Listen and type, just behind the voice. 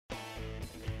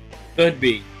Could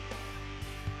be.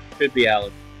 Could be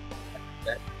Alex.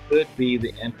 That could be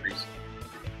the entries.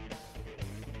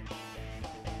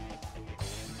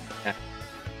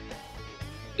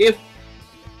 If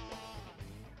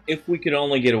if we could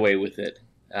only get away with it,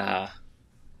 uh,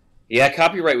 yeah,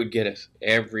 copyright would get us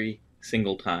every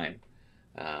single time.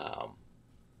 Um,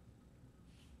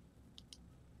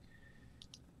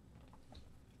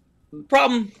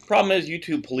 problem is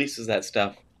YouTube polices that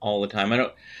stuff all the time. I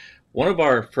know one of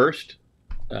our first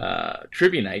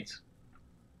trivia nights,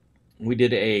 we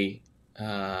did a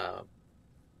uh,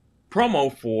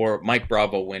 promo for Mike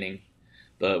Bravo winning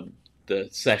the the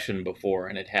session before,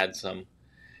 and it had some.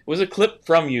 It was a clip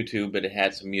from YouTube, but it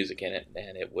had some music in it,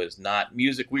 and it was not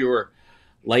music we were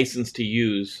licensed to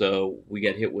use. So we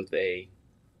get hit with a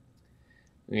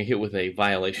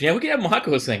violation. Yeah, we could have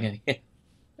Mako singing.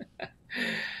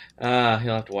 He'll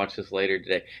have to watch this later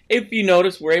today. If you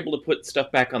notice, we're able to put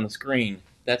stuff back on the screen.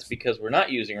 That's because we're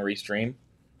not using a restream.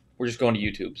 We're just going to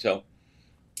YouTube. So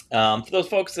for those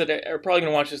folks that are probably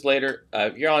going to watch this later,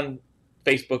 if you're on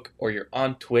Facebook or you're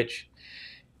on Twitch,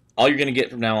 all you're going to get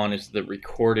from now on is the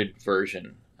recorded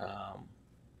version.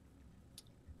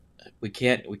 We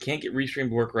can't get Restream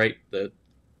to work right. The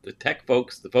tech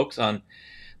folks, the folks on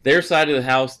their side of the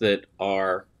house that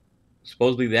are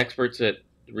supposedly the experts at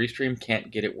Restream, can't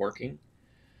get it working.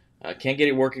 Can't get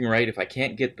it working right. If I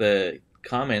can't get the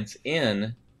comments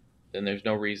in, then there's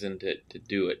no reason to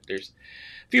do it. There's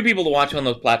a few people to watch on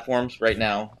those platforms right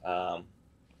now.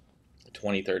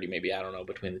 20, 30 maybe, I don't know,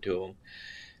 between the two of them.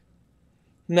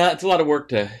 No, it's a lot of work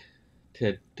to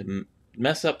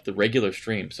mess up the regular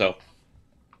stream. So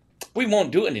we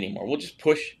won't do it anymore. We'll just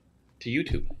push to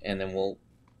YouTube, and then we'll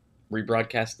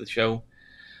rebroadcast the show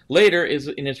later is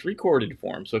in its recorded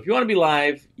form. So if you want to be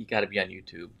live, you got to be on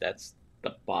YouTube. That's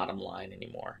the bottom line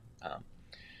anymore.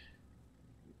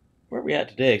 Where are we at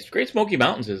today? Great Smoky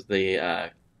Mountains is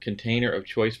the container of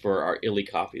choice for our Illy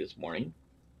coffee this morning.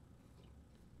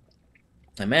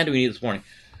 And man, do we need this morning.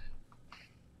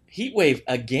 Heat wave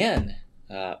again.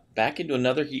 Back into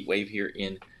another heat wave here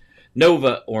in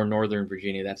Nova or Northern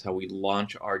Virginia. That's how we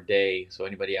launch our day. So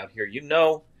anybody out here, you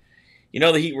know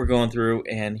the heat we're going through,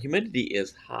 and humidity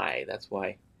is high. That's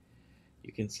why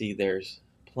you can see there's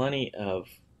plenty of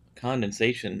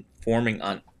condensation forming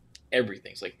on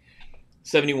everything. It's like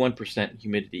 71%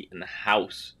 humidity in the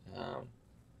house. Of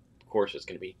course, it's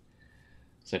going to be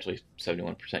essentially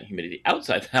 71% humidity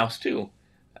outside the house too.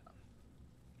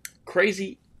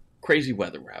 Crazy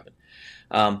weather we're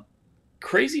having.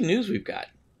 Crazy news we've got.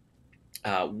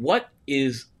 What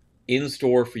is in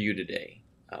store for you today?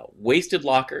 Wasted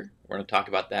Locker. We're going to talk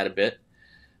about that a bit.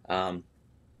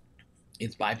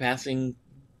 It's bypassing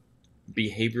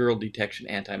behavioral detection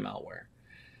anti-malware.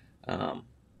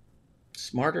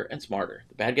 Smarter and smarter.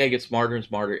 The bad guy gets smarter and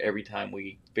smarter every time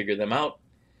we figure them out.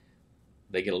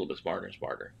 They get a little bit smarter and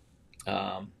smarter.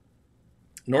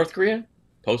 North Korea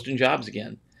posting jobs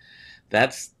again.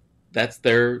 That's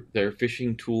their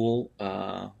phishing tool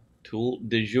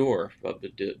du jour of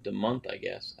the month, I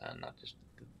guess.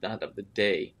 Not of the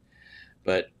day,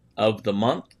 but of the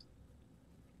month.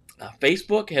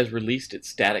 Facebook has released its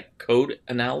static code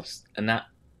analysis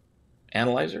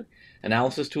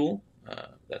tool.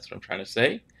 That's what I'm trying to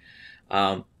say.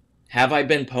 Have I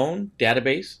Been Pwned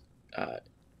database?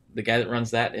 The guy that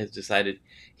runs that has decided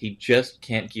he just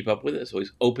can't keep up with it, so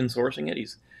he's open sourcing it.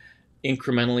 He's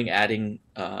incrementally adding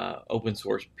open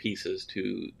source pieces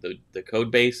to the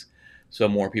code base so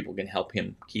more people can help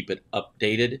him keep it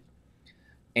updated.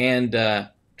 And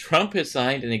Trump has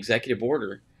signed an executive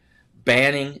order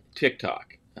banning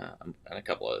TikTok and a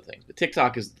couple other things. But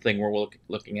TikTok is the thing we're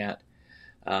looking at.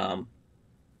 And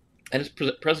it's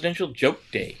Presidential Joke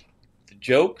Day. The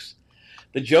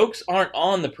jokes aren't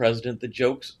on the president. The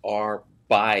jokes are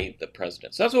by the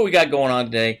president. So that's what we got going on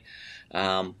today.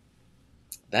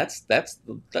 That's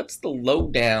the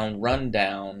lowdown,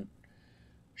 rundown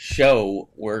show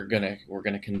we're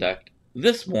gonna conduct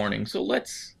this morning. So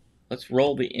let's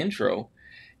roll the intro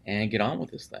and get on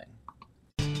with this thing.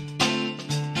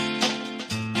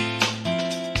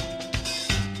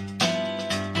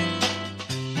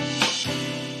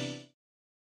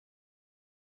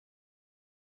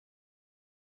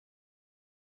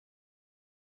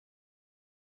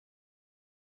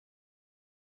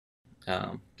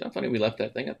 It's not funny we left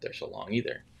that thing up there so long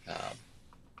either. I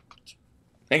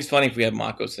think it's funny if we have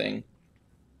Mako sing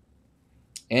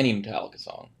any Metallica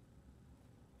song.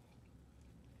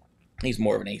 He's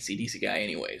more of an AC/DC guy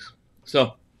anyways.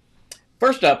 So,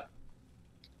 first up,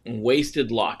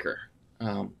 Wasted Locker.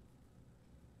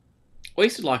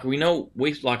 Wasted Locker, we know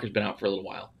Wasted Locker's been out for a little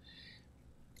while.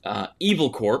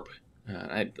 Evil Corp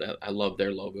I love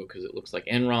their logo because it looks like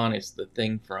Enron. It's the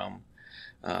thing from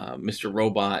Mr.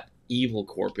 Robot. Evil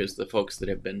Corp is the folks that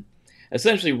have been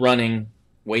essentially running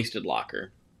Wasted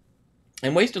Locker.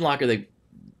 And Wasted Locker,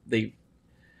 they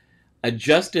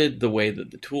adjusted the way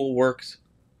that the tool works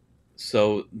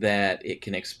so that it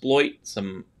can exploit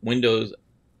some Windows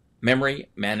memory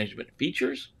management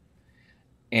features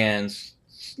and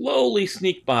slowly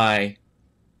sneak by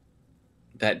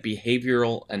that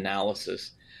behavioral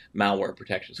analysis malware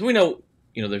protection. So we know,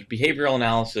 there's behavioral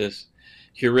analysis,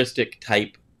 heuristic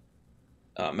type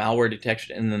malware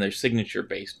detection, and then there's signature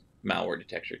based malware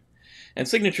detection. And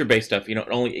signature based stuff,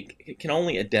 it can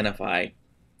only identify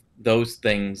those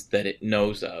things that it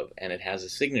knows of and it has a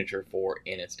signature for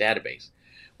in its database.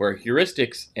 Where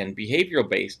heuristics and behavioral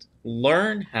based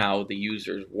learn how the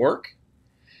users work,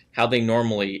 how they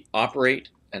normally operate,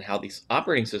 and how the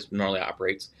operating system normally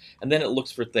operates, and then it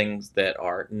looks for things that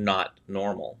are not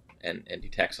normal and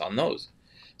detects on those.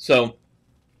 So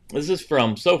this is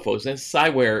from Sophos, and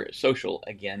Cyware Social,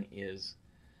 again, is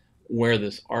where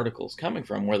this article is coming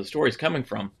from, where the story is coming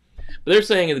from. But they're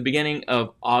saying at the beginning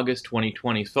of August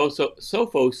 2020,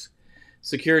 Sophos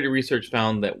security research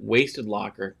found that Wasted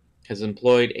Locker has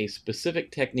employed a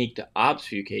specific technique to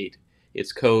obfuscate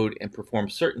its code and perform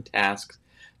certain tasks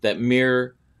that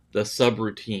mirror the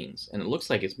subroutines. And it looks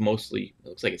like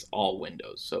it's all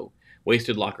Windows. So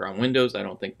Wasted Locker on Windows. I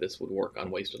don't think this would work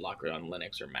on Wasted Locker on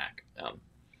Linux or Mac.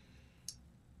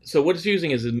 So what it's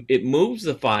using is it moves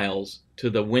the files to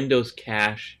the Windows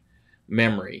cache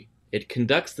memory. It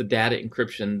conducts the data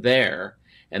encryption there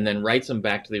and then writes them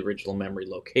back to the original memory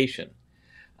location.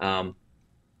 To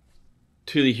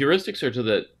the heuristics or to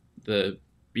the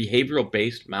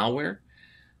behavioral-based malware,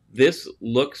 this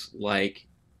looks like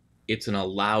it's an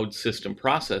allowed system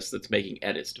process that's making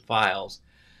edits to files,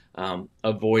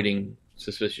 avoiding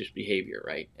suspicious behavior,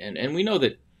 right? And we know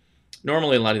that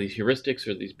normally a lot of these heuristics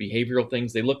or these behavioral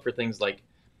things, they look for things like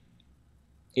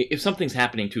if something's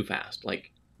happening too fast,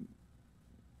 like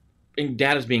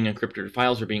data's being encrypted or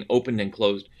files are being opened and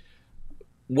closed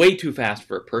way too fast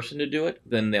for a person to do it,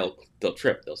 then they'll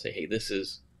trip. They'll say, hey, this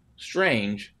is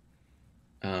strange.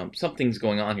 Something's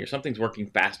going on here. Something's working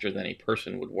faster than a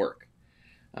person would work.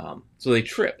 So they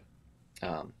trip.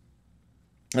 And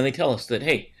they tell us that,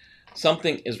 hey,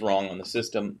 something is wrong on the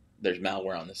system. There's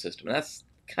malware on the system. And that's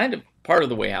kind of part of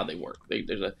the way how they work.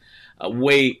 There's a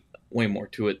way more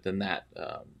to it than that.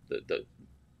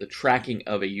 The tracking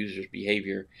of a user's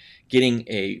behavior, getting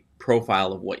a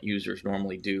profile of what users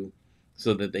normally do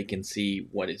so that they can see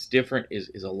what is different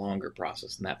is a longer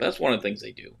process than that. But that's one of the things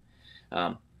they do.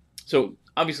 So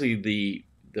obviously the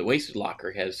Wasted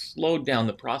Locker has slowed down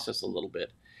the process a little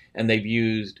bit, and they've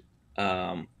used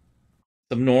some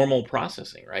normal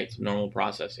processing, right? Some normal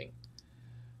processing.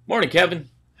 Morning, Kevin.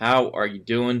 How are you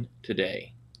doing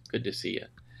today? Good to see you.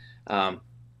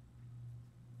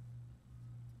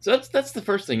 So that's the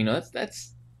first thing,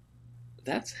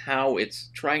 that's how it's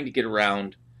trying to get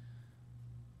around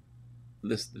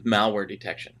this malware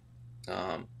detection.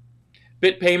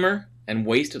 BitPaymer and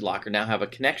Wasted Locker now have a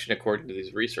connection, according to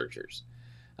these researchers.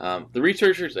 The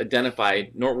researchers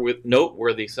identified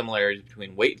noteworthy similarities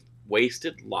between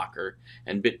Wasted Locker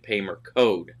and BitPaymer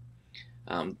code,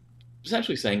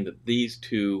 essentially saying that these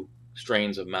two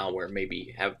strains of malware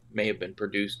may have been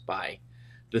produced by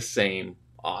the same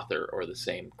author or the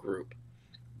same group.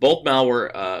 Both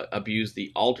malware abuse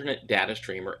the alternate data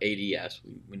stream, or ADS.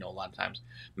 We know a lot of times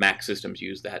Mac systems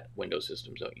use that. Windows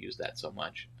systems don't use that so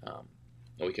much.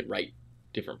 And we can write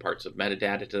different parts of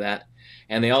metadata to that.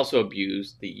 And they also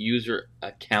abuse the user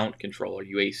account controller,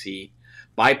 UAC,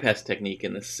 bypass technique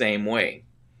in the same way.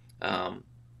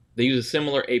 They use a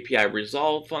similar API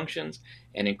resolve functions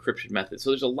and encryption methods. So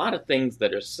there's a lot of things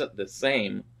that are the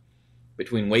same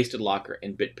between Wasted Locker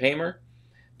and BitPaymer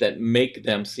that make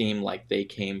them seem like they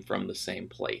came from the same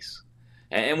place.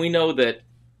 And we know that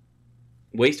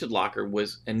Wasted Locker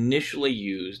was initially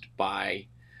used by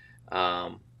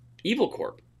Evil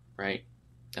Corp, right?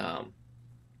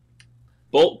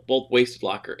 Both Wasted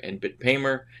Locker and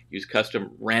BitPaymer use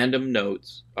custom random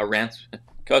notes,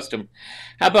 custom.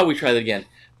 How about we try that again?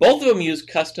 Both of them use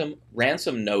custom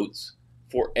ransom notes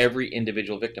for every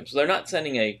individual victim. So they're not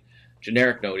sending a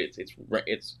generic note.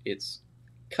 It's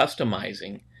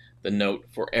customizing the note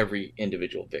for every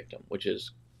individual victim, which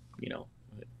is,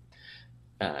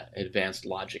 advanced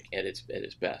logic at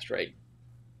its best, right?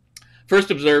 First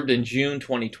observed in June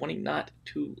 2020, not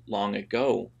too long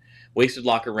ago, Wasted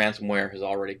Locker ransomware has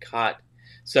already caught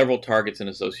several targets in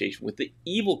association with the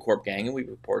Evil Corp gang, and we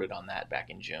reported on that back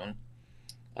in June,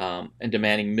 and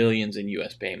demanding millions in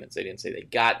U.S. payments. They didn't say they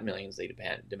got millions, they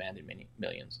demanded many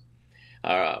millions.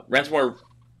 Ransomware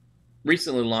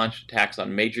recently launched attacks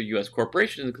on major U.S.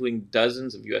 corporations, including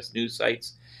dozens of U.S. news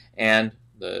sites and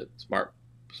the smart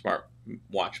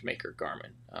watch maker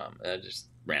Garmin. Just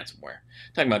ransomware.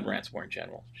 Talking about ransomware in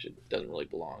general doesn't really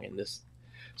belong in this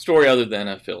story, other than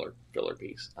a filler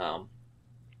piece.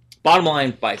 Bottom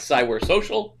line, by Cyware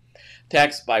Social,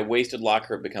 attacks by Wasted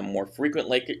Locker have become more frequent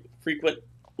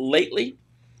lately.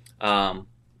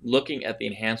 Looking at the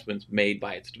enhancements made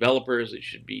by its developers, it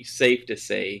should be safe to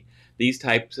say these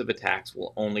types of attacks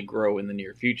will only grow in the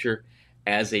near future.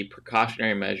 As a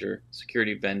precautionary measure,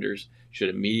 security vendors should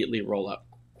immediately roll out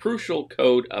crucial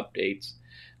code updates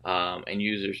and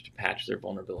users to patch their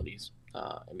vulnerabilities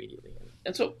immediately.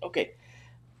 And so, okay,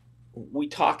 we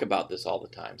talk about this all the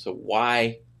time. So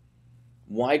why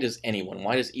does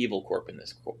Evil Corp in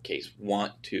this case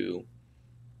want to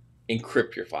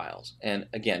encrypt your files? And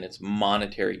again, it's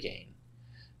monetary gain.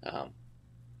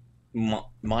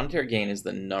 Monetary gain is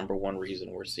the number one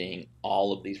reason we're seeing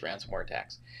all of these ransomware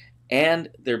attacks, and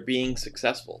they're being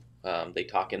successful. They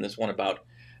talk in this one about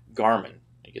Garmin.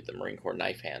 You get the Marine Corps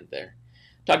knife hand there.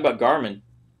 Talk about Garmin,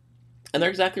 and they're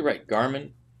exactly right.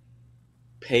 Garmin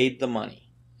paid the money.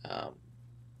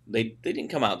 They didn't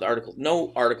come out. The article,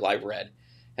 no article I've read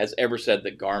has ever said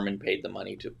that Garmin paid the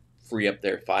money to free up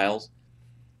their files.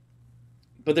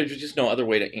 But there's just no other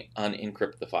way to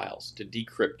unencrypt the files, to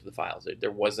decrypt the files.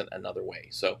 There wasn't another way.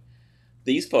 So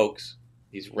these folks,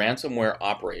 these ransomware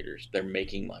operators, they're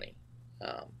making money.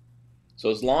 So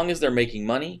as long as they're making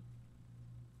money,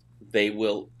 they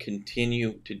will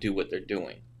continue to do what they're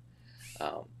doing.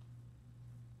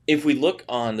 If we look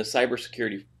on the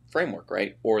cybersecurity framework,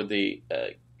 right, or the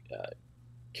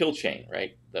kill chain,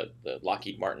 right, the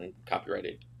Lockheed Martin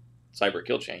copyrighted cyber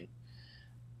kill chain,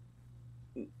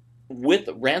 with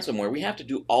ransomware, we have to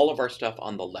do all of our stuff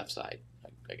on the left side.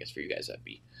 I guess for you guys, that'd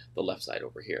be the left side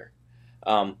over here.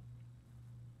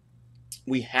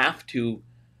 We have to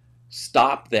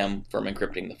stop them from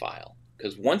encrypting the file,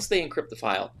 because once they encrypt the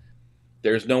file,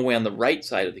 there's no way on the right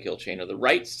side of the kill chain or the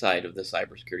right side of the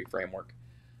cybersecurity framework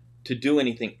to do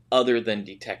anything other than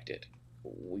detect it.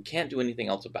 We can't do anything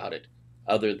else about it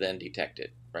other than detect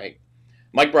it, right?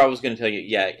 Mike Bravo is going to tell you,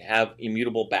 yeah, have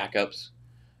immutable backups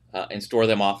and store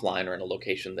them offline or in a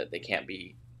location that they can't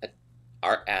be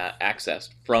accessed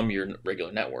from your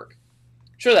regular network.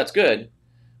 Sure, that's good,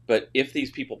 but if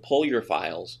these people pull your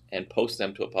files and post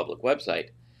them to a public website,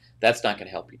 that's not going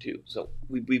to help you too. So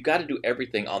we've got to do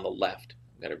everything on the left.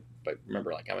 We've got to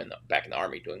remember, like I'm back in the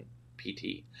Army doing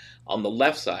PT. On the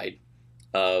left side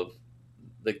of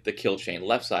the kill chain,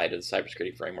 left side of the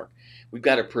cybersecurity framework, we've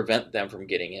got to prevent them from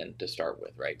getting in to start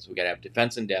with, right? So we've got to have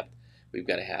defense in depth. We've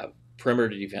got to have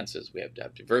perimeter defenses. We have to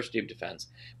have diversity of defense.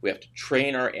 We have to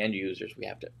train our end users. We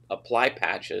have to apply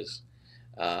patches.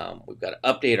 We've got to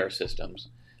update our systems.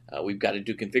 We've got to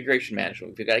do configuration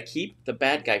management. We've got to keep the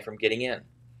bad guy from getting in.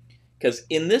 Because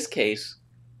in this case,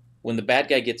 when the bad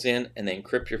guy gets in and they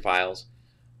encrypt your files,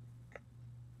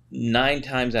 9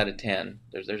 times out of 10,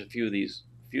 there's a few of these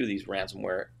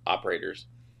ransomware operators,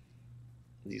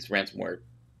 these ransomware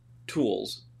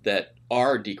tools that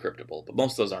are decryptable, but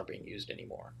most of those aren't being used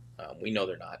anymore. We know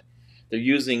they're not. They're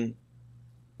using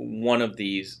one of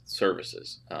these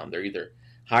services. They're either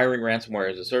hiring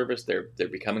ransomware as a service, they're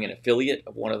becoming an affiliate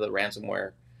of one of the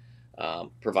ransomware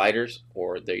providers,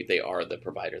 or they are the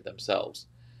provider themselves.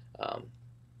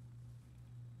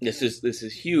 This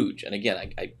is huge. And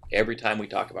again, I every time we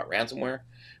talk about ransomware,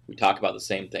 we talk about the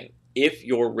same thing. If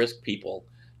your risk people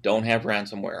don't have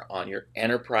ransomware on your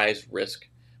enterprise risk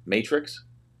matrix,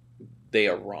 they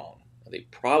are wrong. They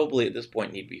probably at this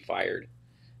point need to be fired,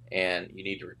 and you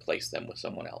need to replace them with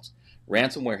someone else.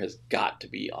 Ransomware has got to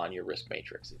be on your risk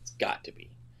matrix. It's got to be.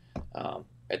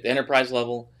 At the enterprise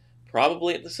level,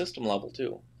 probably at the system level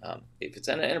too. If it's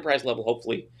at an enterprise level,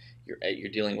 hopefully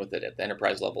you're dealing with it at the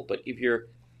enterprise level. But if you're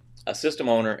a system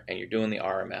owner and you're doing the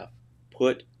RMF,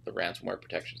 put the ransomware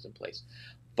protections in place.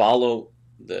 Follow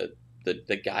the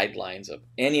guidelines of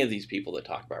any of these people that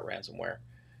talk about ransomware,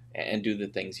 and do the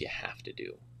things you have to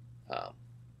do.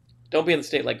 Don't be in the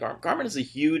state like Garmin. Garmin is a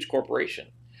huge corporation.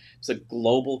 It's a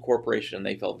global corporation, and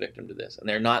they fell victim to this. And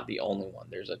they're not the only one.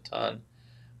 There's a ton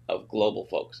of global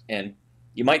folks. And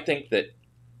you might think that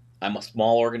I'm a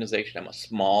small organization, I'm a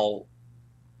small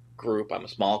group, I'm a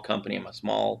small company, I'm a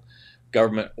small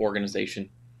government organization,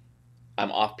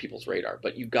 I'm off people's radar.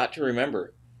 But you've got to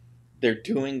remember, they're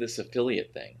doing this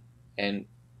affiliate thing. And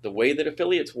the way that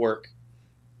affiliates work,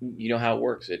 you know how it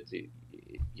works.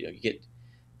 You get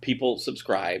people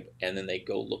subscribe, and then they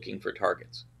go looking for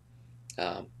targets.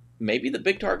 Maybe the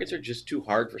big targets are just too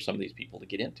hard for some of these people to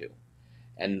get into,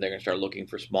 and they're going to start looking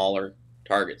for smaller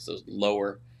targets, those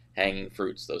lower hanging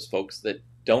fruits, those folks that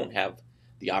don't have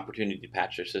the opportunity to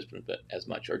patch their system as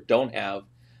much or don't have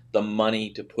the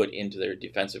money to put into their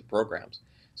defensive programs.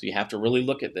 So you have to really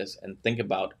look at this and think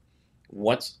about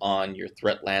what's on your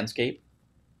threat landscape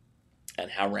and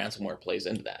how ransomware plays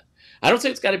into that. I don't say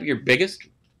it's got to be your biggest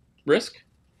risk,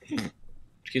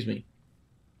 excuse me,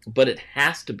 but it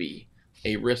has to be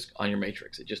a risk on your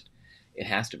matrix. It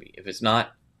has to be. If it's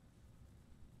not,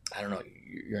 I don't know,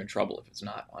 you're in trouble. If it's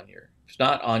not on your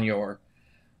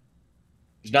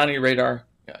radar,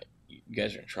 you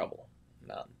guys are in trouble.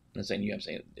 I'm not saying you, I'm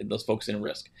saying those folks in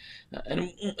risk. And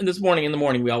in the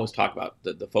morning, we always talk about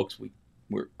the folks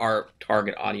our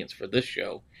target audience for this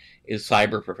show is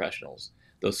cyber professionals,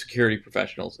 those security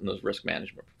professionals, and those risk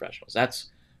management professionals.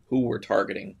 That's who we're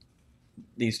targeting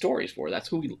these stories for. That's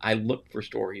who I look for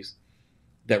stories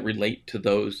that relate to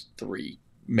those three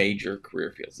major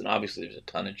career fields. And obviously, there's a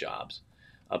ton of jobs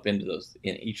up into those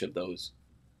in each of those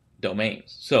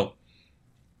domains. So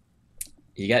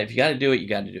if you got to do it, you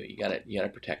got to do it. You got to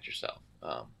protect yourself.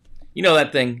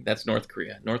 That thing, that's North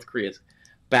Korea. North Korea's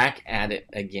back at it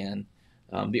again.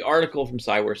 The article from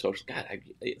Cyware Social, God,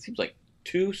 it seems like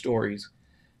 2 stories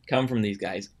come from these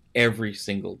guys every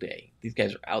single day. These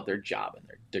guys are out there jobbing.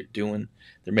 They're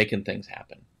making things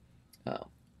happen.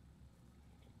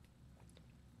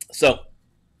 So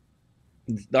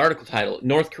the article title,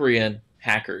 North Korean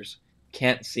hackers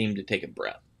can't seem to take a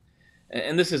breath.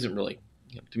 And this isn't really,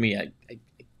 to me, I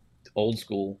old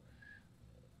school.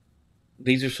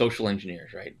 These are social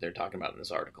engineers, right? They're talking about in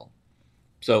this article.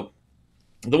 So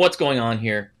what's going on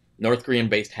here, North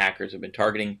Korean-based hackers have been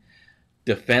targeting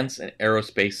defense and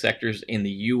aerospace sectors in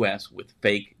the U.S. with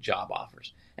fake job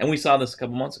offers. And we saw this a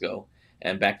couple months ago,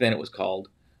 and back then it was called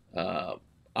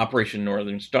Operation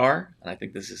Northern Star, and I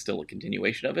think this is still a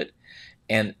continuation of it.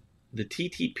 And the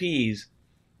TTPs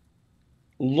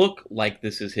look like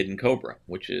this is Hidden Cobra,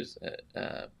 which is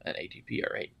an ATP,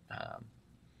 all right,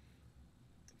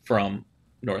 from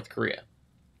North Korea.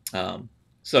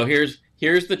 So here's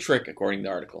the trick, according to the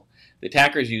article. The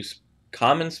attackers use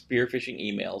common spear phishing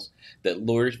emails that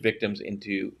lures victims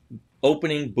into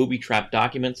opening booby-trapped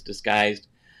documents disguised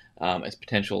as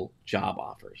potential job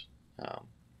offers.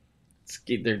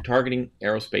 They're targeting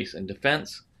aerospace and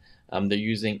defense. They're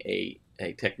using a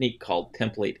technique called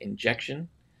template injection.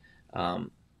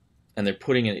 And they're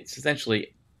putting in, it's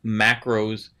essentially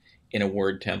macros in a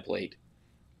Word template.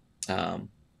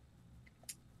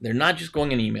 They're not just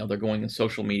going in email, they're going in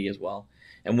social media as well.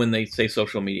 And when they say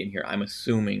social media in here, I'm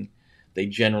assuming they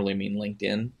generally mean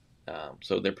LinkedIn.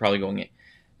 So they're probably going in.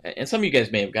 And some of you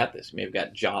guys may have got this. You may have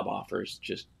got job offers.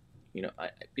 Just,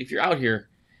 if you're out here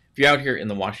in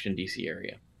the Washington, D.C.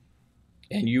 area,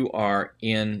 and you are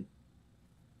in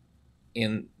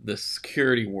the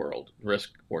security world,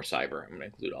 risk or cyber, I'm going to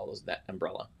include all those, that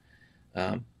umbrella.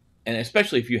 And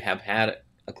especially if you have had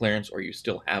a clearance or you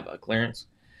still have a clearance,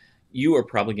 you are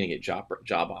probably going to get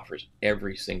job offers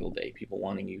every single day. People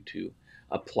wanting you to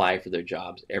apply for their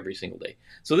jobs every single day.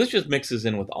 So this just mixes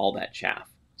in with all that chaff.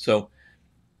 So,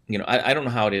 I don't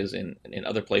know how it is in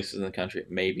other places in the country.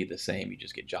 It may be the same. You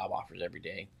just get job offers every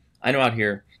day. I know out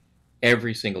here,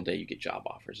 every single day you get job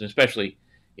offers. And especially,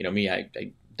 me, I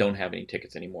don't have any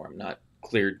tickets anymore. I'm not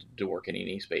cleared to work in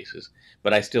any spaces.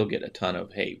 But I still get a ton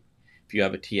of, hey, if you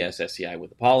have a TS SCI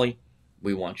with a poly,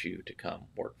 we want you to come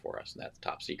work for us. And that's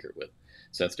top secret with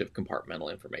sensitive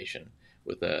compartmental information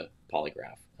with a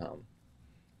polygraph.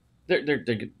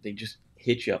 They just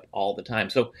hit you up all the time.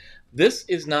 So this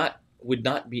would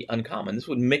not be uncommon. This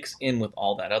would mix in with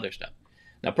all that other stuff.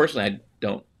 Now, personally, I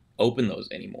don't open those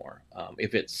anymore.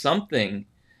 If it's something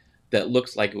that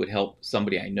looks like it would help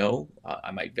somebody I know, I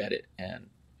might vet it and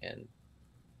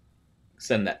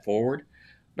send that forward.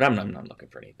 But I'm not looking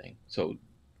for anything.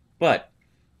 But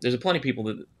there's plenty of people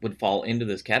that would fall into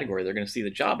this category. They're going to see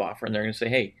the job offer and they're going to say,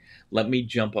 hey, let me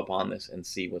jump up on this and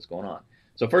see what's going on.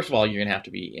 So first of all, you're going to have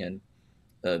to be in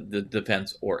the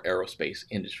defense or aerospace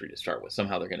industry to start with.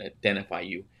 Somehow they're going to identify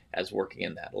you as working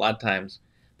in that. A lot of times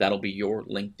that'll be your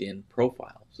LinkedIn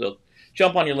profile. So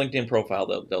jump on your LinkedIn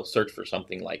profile. They'll search for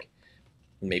something like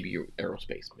maybe your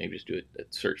aerospace. Maybe just do a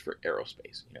search for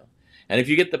aerospace. And if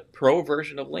you get the pro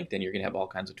version of LinkedIn, you're going to have all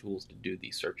kinds of tools to do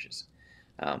these searches.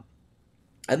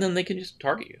 And then they can just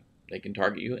target you. They can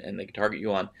target you, and they can target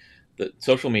you on the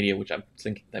social media, which I'm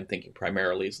thinking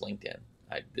primarily is LinkedIn.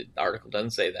 The article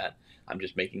doesn't say that. I'm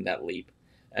just making that leap.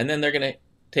 And then they're going to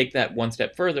take that one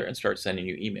step further and start sending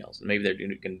you emails. And maybe they're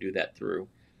going to do that through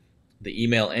the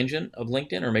email engine of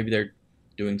LinkedIn, or maybe they're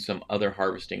doing some other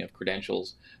harvesting of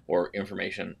credentials or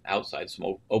information outside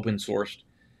some open sourced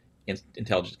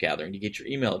intelligence gathering to get your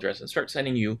email address and start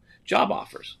sending you job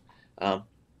offers. Um,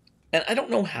 and I don't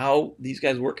know how these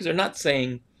guys work because they're not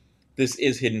saying this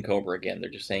is Hidden Cobra again. They're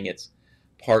just saying it's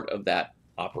part of that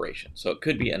operation. So it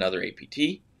could be another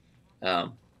APT,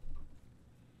 um,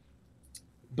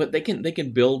 but they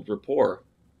can build rapport,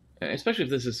 especially if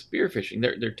this is spear phishing.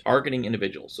 They're targeting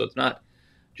individuals, so it's not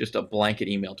just a blanket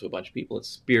email to a bunch of people. It's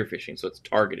spear phishing, so it's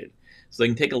targeted. So they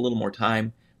can take a little more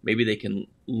time. Maybe they can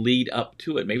lead up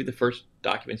to it. Maybe the first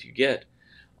documents you get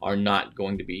are not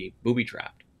going to be booby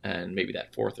trapped, and maybe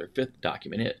that fourth or fifth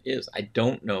document is. I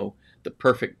don't know the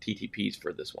perfect TTPs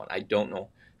for this one. I don't know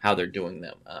how they're doing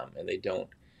them, and they don't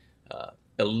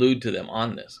allude to them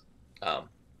on this.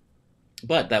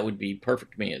 But that would be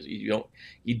perfect to me. Is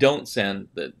you don't send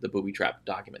the booby trap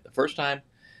document the first time,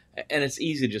 and it's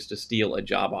easy just to steal a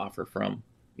job offer from,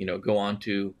 go on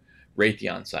to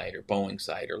Raytheon site or Boeing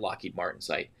site or Lockheed Martin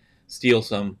site, steal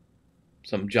some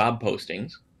job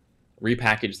postings,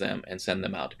 repackage them, and send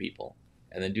them out to people,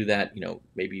 and then do that.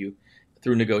 Maybe you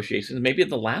through negotiations. Maybe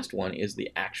the last one is the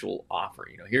actual offer.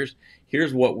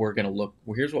 Here's what we're going to look.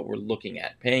 Here's what we're looking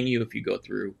at paying you if you go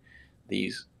through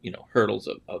these hurdles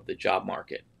of the job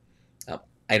market.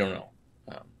 I don't know.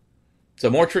 So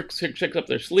more tricks up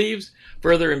their sleeves.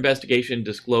 Further investigation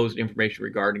disclosed information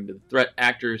regarding the threat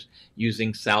actors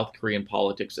using South Korean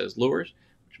politics as lures,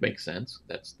 which makes sense.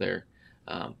 That's their.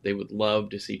 They would love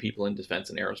to see people in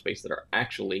defense and aerospace that are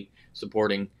actually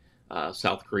supporting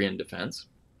South Korean defense.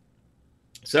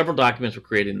 Several documents were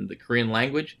created in the Korean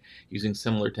language using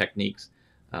similar techniques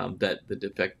that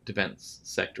the defense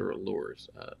sector allures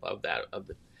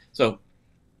So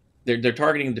they're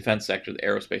targeting the defense sector, the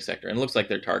aerospace sector, and it looks like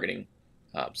they're targeting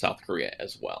South Korea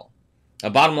as well.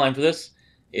 Bottom line for this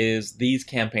is these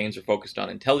campaigns are focused on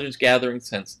intelligence gathering,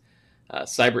 since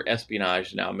cyber espionage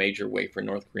is now a major way for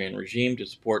North Korean regime to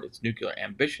support its nuclear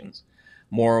ambitions.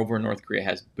 Moreover, North Korea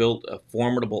has built a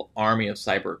formidable army of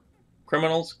cyber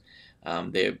criminals.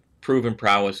 They have proven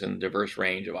prowess in a diverse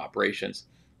range of operations.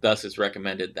 Thus, it's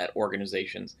recommended that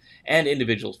organizations and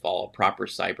individuals follow proper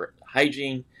cyber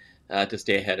hygiene to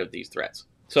stay ahead of these threats.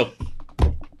 So,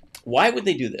 why would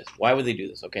they do this?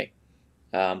 Okay.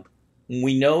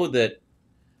 We know that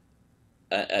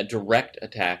a direct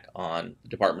attack on the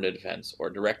Department of Defense or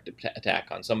direct attack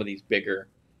on some of these bigger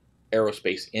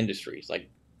aerospace industries, like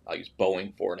I'll use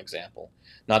Boeing for an example.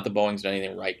 Not that Boeing's done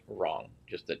anything right or wrong,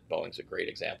 just that Boeing's a great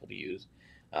example to use.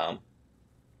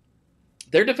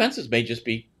 Their defenses may just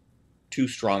be too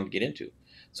strong to get into.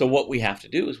 So what we have to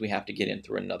do is we have to get in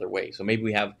through another way. So maybe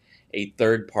we have a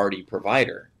third-party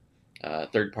provider,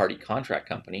 third-party contract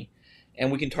company,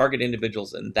 and we can target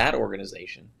individuals in that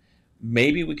organization.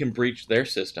 Maybe we can breach their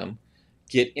system,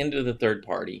 get into the third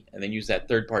party, and then use that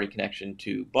third-party connection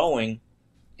to Boeing,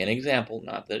 an example,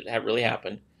 not that it really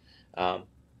happened,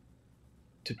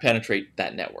 to penetrate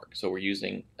that network. So we're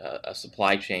using a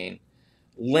supply chain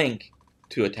link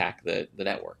to attack the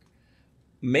network.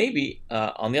 Maybe,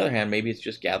 on the other hand, maybe it's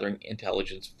just gathering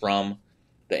intelligence from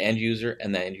the end user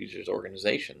and the end user's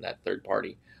organization, that third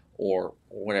party, or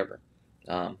whatever.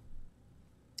 So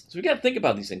we got to think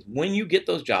about these things when you get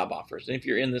those job offers. And if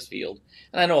you're in this field,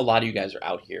 and I know a lot of you guys are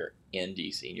out here in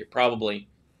DC, and you're probably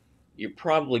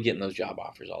getting those job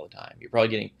offers all the time. You're probably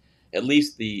getting at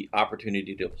least the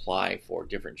opportunity to apply for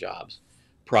different jobs,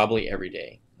 probably every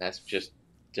day. That's just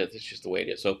the way it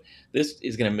is. So this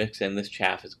is going to mix in. This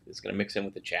chaff is going to mix in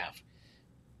with the chaff,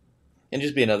 and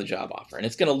just be another job offer. And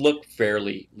it's going to look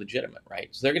fairly legitimate, right?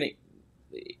 So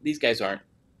these guys aren't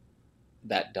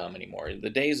that dumb anymore. The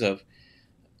days of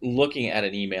looking at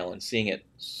an email and seeing it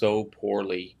so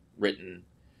poorly written,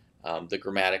 the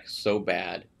grammatics so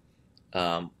bad,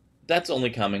 that's only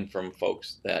coming from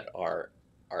folks that are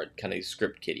kind of these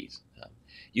script kiddies.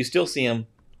 You still see them,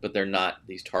 but they're not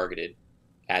these targeted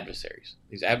adversaries.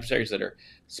 These adversaries that are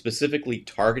specifically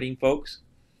targeting folks,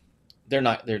 their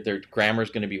grammar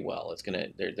is going to be well.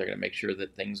 They're going to make sure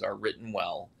that things are written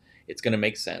well. It's going to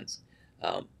make sense.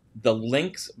 The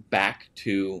links back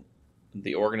to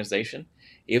the organization,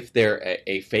 if they're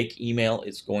a fake email,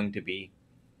 it's going to be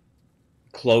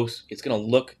close. It's going to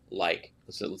look like,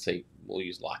 let's say we'll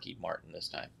use Lockheed Martin this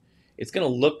time. It's going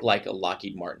to look like a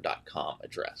LockheedMartin.com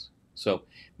address. So it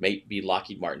may be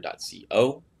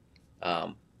LockheedMartin.co.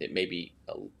 It may be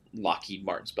a Lockheed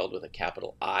Martin spelled with a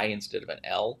capital I instead of an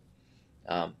L.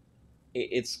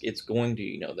 It's going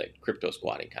to, that crypto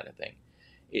squatting kind of thing.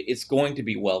 It's going to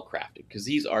be well crafted because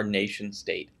these are nation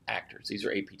state actors. These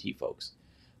are APT folks.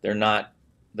 They're not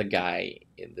the guy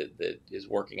that is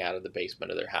working out of the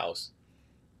basement of their house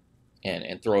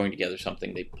and throwing together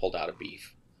something they pulled out of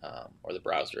Beef or the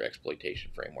browser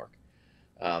exploitation framework.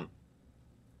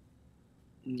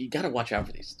 you got to watch out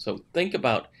for these. So think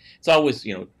about, it's always,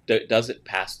 does it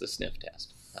pass the sniff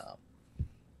test?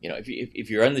 If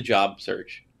you're in the job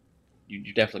search,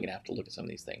 you're definitely gonna have to look at some of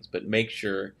these things, but make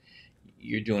sure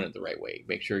you're doing it the right way.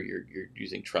 Make sure you're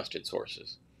using trusted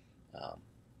sources,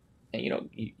 and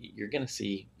you're gonna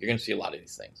see a lot of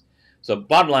these things. So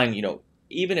bottom line,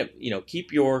 even if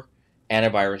keep your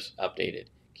antivirus updated,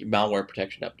 keep malware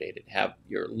protection updated, have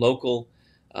your local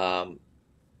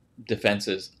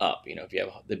defenses up. If you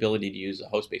have the ability to use a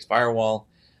host-based firewall,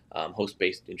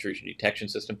 host-based intrusion detection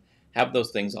system, have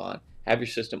those things on. Have your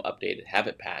system updated. Have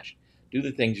it patched. Do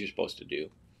the things you're supposed to do,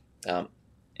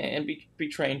 and be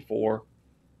trained for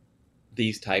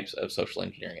these types of social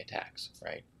engineering attacks,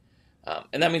 right?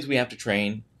 And that means we have to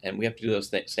train, and we have to do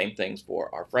those same things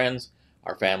for our friends,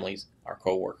 our families, our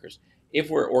coworkers.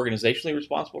 If we're organizationally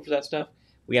responsible for that stuff,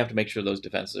 we have to make sure those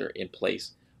defenses are in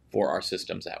place for our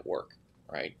systems at work,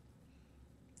 right?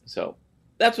 So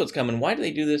that's what's coming. Why do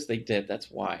they do this? They did.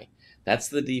 That's why. That's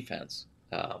the defense.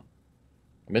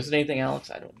 Missing anything,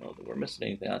 Alex? I don't know that we're missing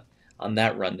anything on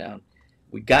that rundown.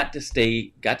 We got to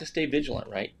stay vigilant,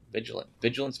 right?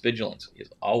 Vigilance is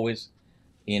always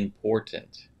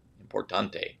important.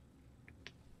 Importante.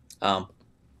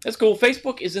 That's cool.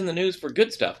 Facebook is in the news for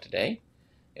good stuff today.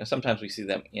 Sometimes we see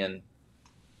them in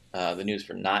the news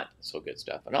for not so good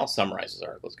stuff. And I'll summarize this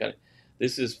article.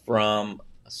 This is from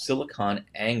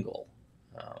SiliconANGLE,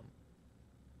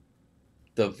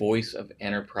 the voice of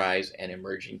enterprise and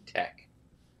emerging tech.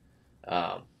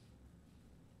 I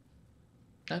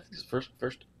think this is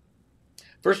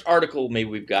first article maybe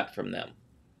we've got from them.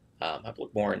 I have to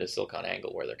look more into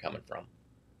SiliconANGLE, where they're coming from.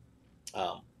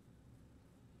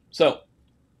 So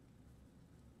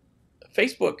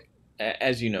Facebook,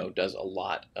 as you know, does a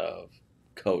lot of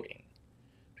coding.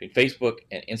 Between Facebook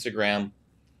and Instagram,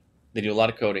 they do a lot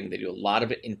of coding. They do a lot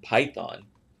of it in Python.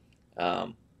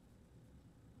 Like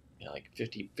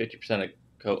 50% of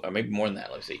code, or maybe more than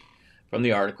that. Let's see. From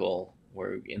the article,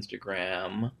 where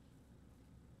Instagram's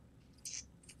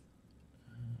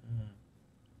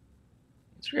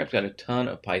got a ton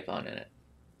of Python in it.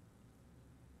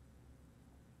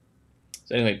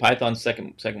 So anyway, Python's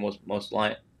second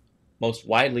most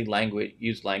widely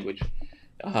used language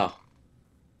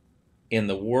in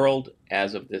the world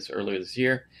as of earlier this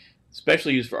year,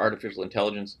 especially used for artificial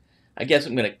intelligence. I guess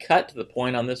I'm going to cut to the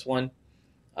point on this one.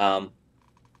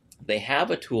 They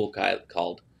have a tool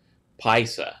called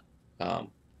PySA, and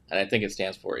I think it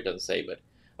stands for, it doesn't say, but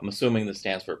I'm assuming this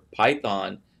stands for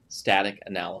Python Static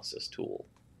Analysis Tool.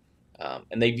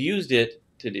 And they've used it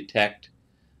to detect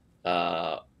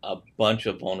a bunch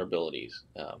of vulnerabilities.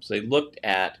 So they looked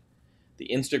at the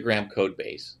Instagram code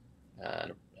base,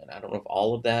 and I don't know if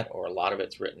all of that or a lot of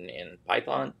it's written in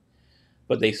Python,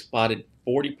 but they spotted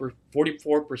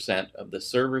 44% of the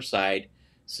server-side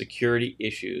security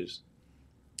issues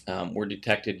were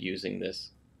detected using this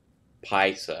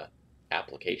PySA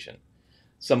application.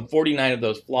 Some 49 of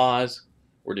those flaws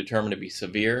were determined to be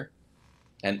severe.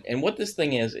 And what this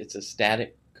thing is, it's a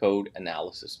static code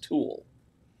analysis tool.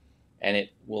 And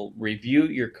it will review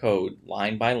your code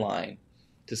line by line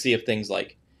to see if things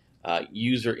like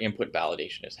user input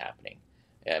validation is happening.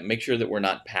 Make sure that we're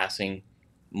not passing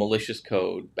malicious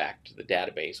code back to the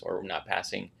database, or we're not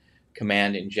passing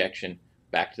command injection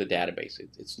back to the database.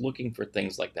 It's looking for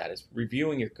things like that. It's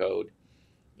reviewing your code.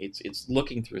 It's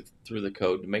looking through the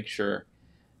code to make sure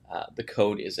the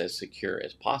code is as secure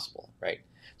as possible, right?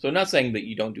 So I'm not saying that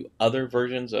you don't do other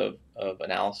versions of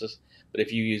analysis, but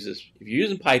if you're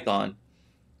using Python,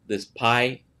 this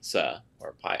PySA,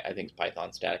 or I think it's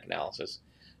Python Static Analysis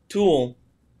tool,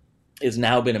 is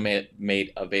now been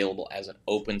made available as an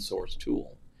open source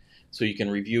tool. So you can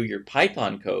review your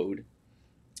Python code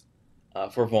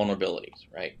for vulnerabilities,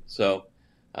 right? So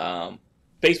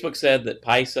Facebook said that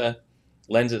PySA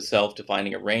lends itself to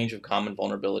finding a range of common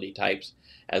vulnerability types,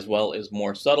 as well as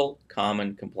more subtle,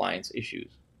 common compliance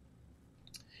issues.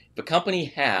 If a company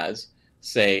has,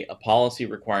 say, a policy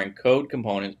requiring code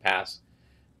components pass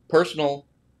personal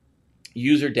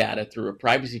user data through a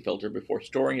privacy filter before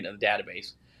storing it in the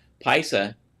database,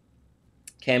 PySA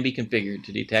can be configured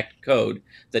to detect code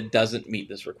that doesn't meet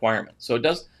this requirement. So it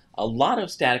does a lot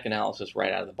of static analysis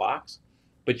right out of the box,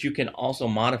 but you can also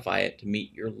modify it to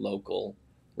meet your local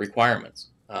requirements.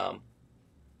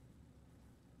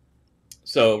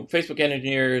 So Facebook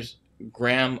engineers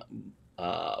Graham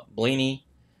Blaney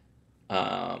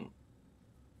and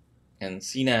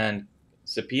Sinan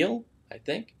Sapil, I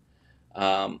think,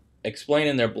 explain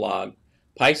in their blog,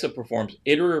 PySA performs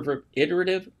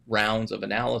iterative rounds of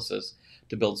analysis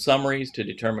to build summaries to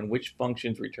determine which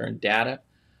functions return data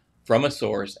from a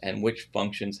source and which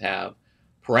functions have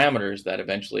parameters that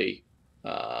eventually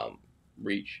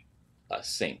reach a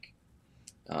sync.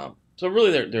 So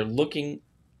really, they're looking.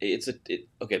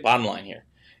 Okay. Bottom line here,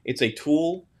 it's a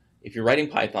tool. If you're writing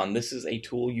Python, this is a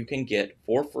tool you can get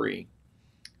for free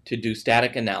to do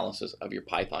static analysis of your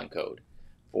Python code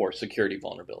for security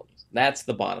vulnerabilities. That's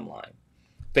the bottom line.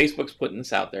 Facebook's putting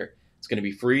this out there. It's going to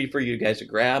be free for you guys to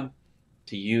grab,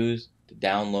 to use, to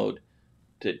download,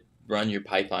 to run your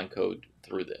Python code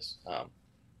through this. I don't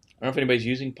know if anybody's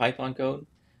using Python code,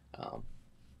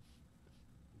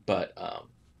 but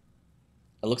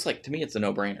it looks like to me it's a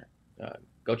no-brainer.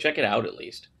 Go check it out at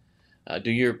least.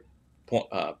 Do your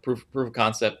proof of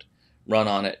concept, run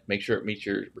on it, make sure it meets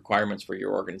your requirements for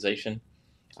your organization.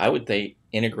 I would say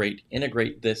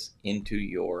integrate this into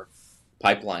your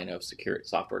pipeline of secure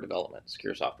software development.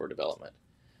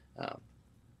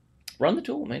 Run the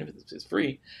tool, man. If it's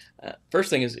free. First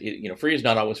thing is, free is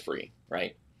not always free,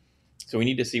 right? So we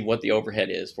need to see what the overhead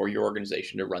is for your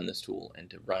organization to run this tool and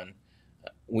to run.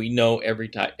 We know every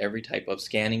type of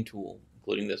scanning tool,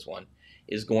 including this one,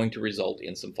 is going to result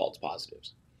in some false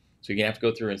positives. So you're going to have to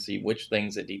go through and see which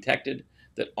things it detected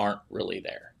that aren't really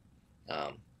there.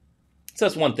 So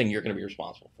that's one thing you're going to be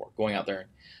responsible for, going out there and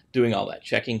doing all that,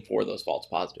 checking for those false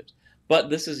positives. But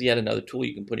this is yet another tool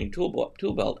you can put in your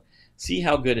tool belt, see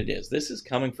how good it is. This is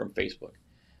coming from Facebook.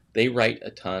 They write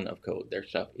a ton of code. Their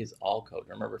stuff is all code.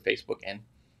 Remember, Facebook and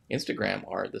Instagram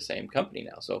are the same company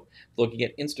now. So looking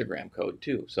at Instagram code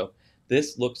too. So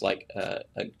this looks like a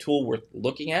tool worth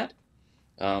looking at.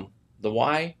 The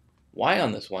why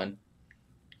on this one,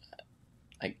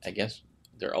 I guess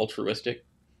they're altruistic.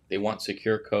 They want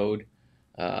secure code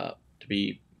to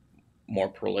be more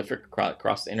prolific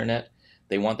across the internet.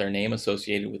 They want their name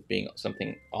associated with being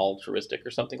something altruistic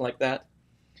or something like that.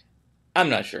 I'm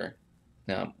not sure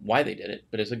why they did it,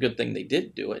 but it's a good thing they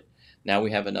did do it. Now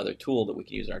we have another tool that we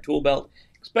can use in our tool belt,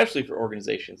 especially for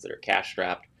organizations that are cash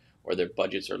strapped or their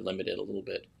budgets are limited a little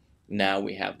bit. Now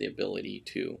we have the ability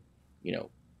to,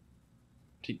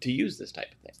 to use this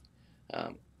type of thing,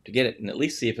 to get it and at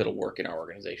least see if it'll work in our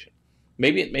organization.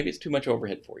 Maybe it's too much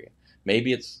overhead for you.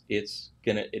 Maybe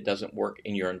it doesn't work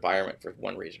in your environment for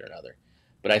one reason or another.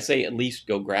 But I say at least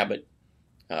go grab it,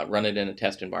 run it in a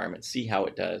test environment, see how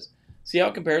it does, see how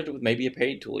it compares with maybe a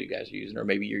paid tool you guys are using, or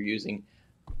maybe you're using,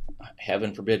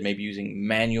 heaven forbid, maybe using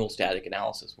manual static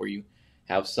analysis where you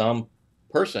have some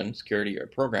person, security or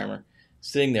programmer,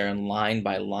 sitting there and line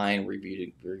by line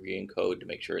reviewing code to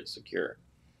make sure it's secure.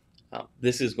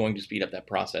 This is going to speed up that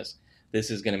process.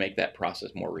 This is going to make that process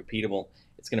more repeatable.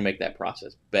 It's going to make that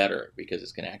process better because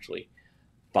it's going to actually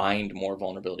find more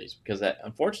vulnerabilities. Because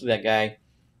unfortunately, that guy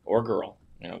or girl,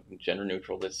 gender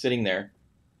neutral, that's sitting there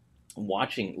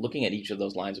looking at each of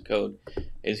those lines of code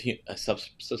is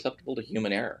susceptible to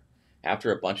human error.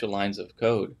 After a bunch of lines of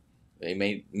code, they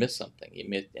may miss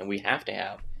something. And we have to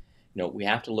have, we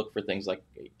have to look for things like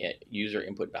user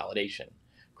input validation,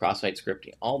 cross-site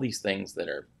scripting, all these things that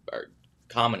are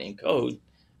common in code.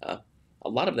 A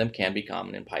lot of them can be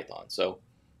common in Python. So,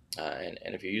 and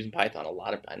if you're using Python,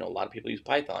 I know a lot of people use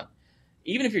Python.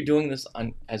 Even if you're doing this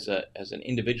as an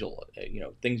individual,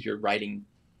 things you're writing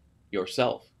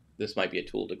yourself, this might be a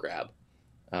tool to grab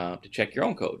to check your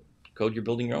own code you're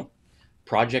building your own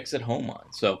projects at home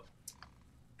on. So,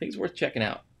 things worth checking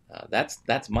out.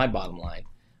 That's my bottom line.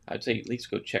 I'd say at least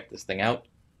go check this thing out.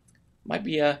 Might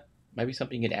be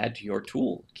something you can add to your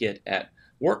tool kit at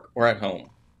work or at home.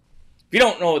 If you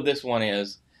don't know what this one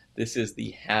is, this is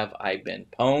the Have I Been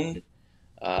Pwned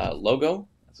logo.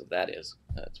 That's what that is.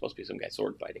 It's supposed to be some guy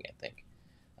sword fighting,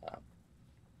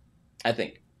 I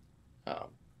think.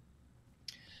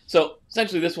 So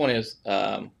essentially, this one is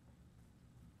Have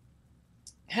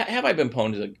I Been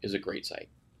Pwned is a great site.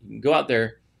 You can go out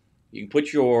there, you can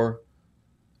put your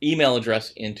email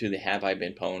address into the Have I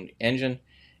Been Pwned engine.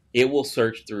 It will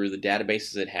search through the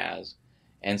databases it has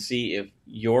and see if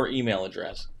your email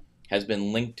address has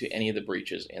been linked to any of the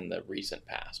breaches in the recent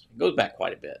past. It goes back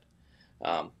quite a bit.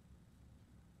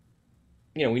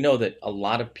 We know that a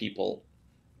lot of people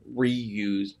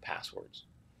reuse passwords.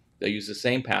 They'll use the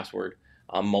same password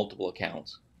on multiple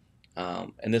accounts.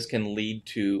 And this can lead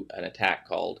to an attack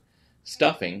called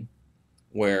stuffing,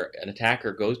 where an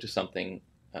attacker goes to something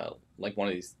like one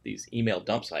of these email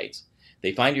dump sites.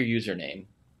 They find your username,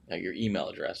 your email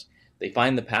address. They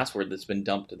find the password that's been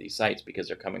dumped to these sites because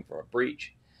they're coming from a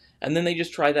breach. And then they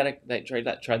just try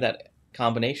that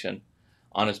combination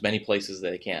on as many places as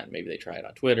they can. Maybe they try it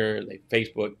on Twitter,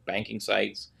 Facebook, banking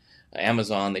sites,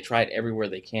 Amazon. They try it everywhere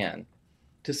they can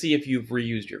to see if you've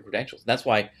reused your credentials. That's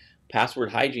why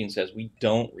password hygiene says we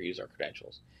don't reuse our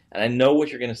credentials. And I know what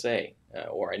you're going to say,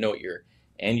 or I know what your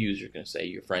end user is going to say,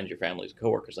 your friends, your families,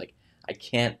 coworkers, like, I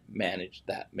can't manage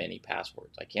that many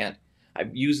passwords. I can't. I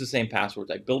use the same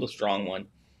passwords. I build a strong one,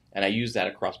 and I use that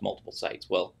across multiple sites.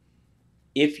 Well,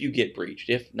 if you get breached,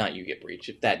 if not you get breached,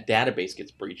 if that database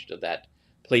gets breached of that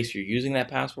place you're using that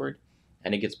password,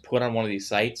 and it gets put on one of these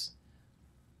sites,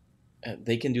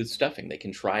 they can do stuffing. They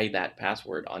can try that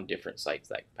password on different sites,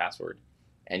 that password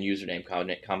and username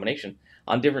combination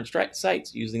on different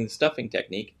sites using the stuffing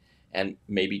technique, and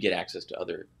maybe get access to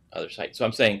other sites. So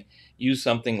I'm saying use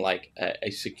something like a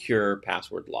secure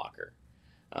password locker.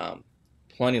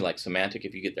 Plenty like Symantec,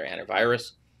 if you get their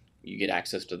antivirus, you get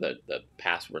access to the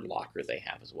password locker they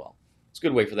have as well. It's a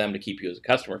good way for them to keep you as a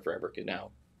customer forever, because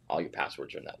now all your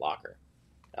passwords are in that locker.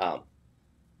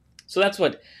 So that's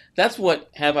what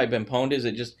Have I Been Pwned is.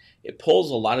 It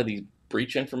pulls a lot of these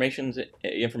breach information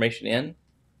in,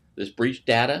 this breach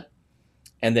data,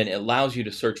 and then it allows you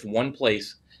to search one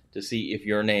place to see if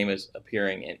your name is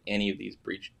appearing in any of these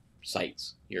breach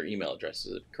sites, your email address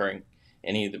is occurring in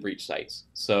any of the breach sites.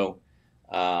 So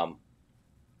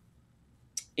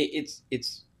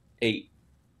it's a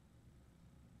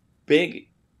big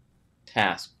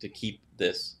task to keep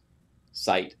this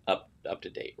site up to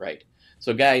date, right?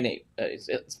 So a guy named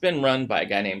it's been run by a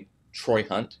guy named Troy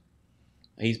Hunt.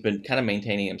 He's been kind of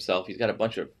maintaining himself. He's got a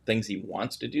bunch of things he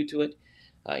wants to do to it.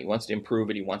 He wants to improve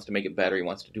it. He wants to make it better. He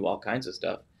wants to do all kinds of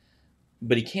stuff,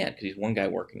 but he can't because he's one guy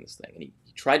working this thing. And he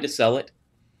tried to sell it.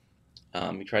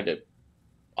 He tried to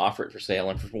offer it for sale,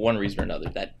 and for one reason or another,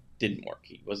 that didn't work.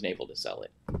 He wasn't able to sell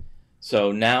it.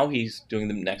 So now he's doing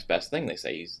the next best thing. They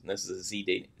say this is a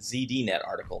ZDNet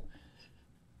article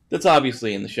that's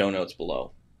obviously in the show notes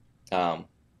below. So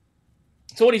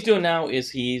what he's doing now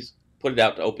is he's put it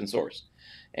out to open source,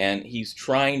 and he's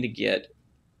trying to get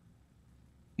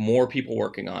more people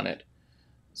working on it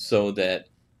so that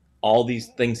all these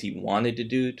things he wanted to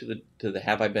do to the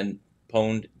Have I Been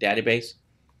Pwned database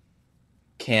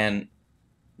can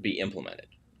be implemented,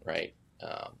 right?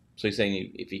 So he's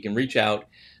saying if he can reach out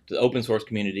to the open source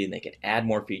community and they can add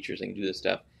more features, they can do this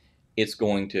stuff, it's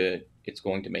going to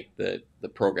make the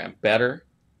program better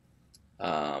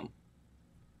for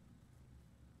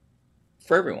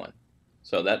everyone.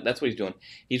 So that's what he's doing.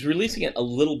 He's releasing it a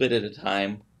little bit at a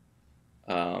time,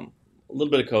 a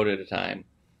little bit of code at a time,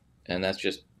 and that's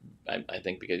just, I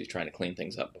think, because he's trying to clean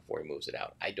things up before he moves it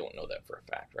out. I don't know that for a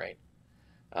fact, right?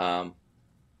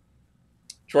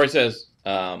 Troy says,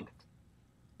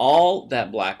 all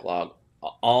that backlog,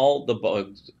 all the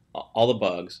bugs,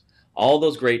 all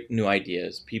those great new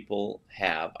ideas people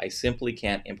have, I simply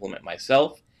can't implement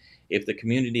myself. If the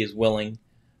community is willing,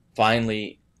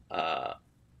 finally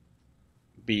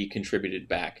be contributed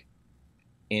back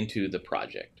into the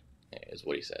project, is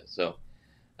what he says. So,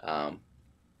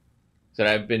 said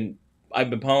I've been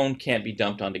pwned, can't be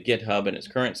dumped onto GitHub in its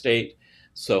current state.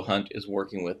 So Hunt is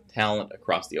working with talent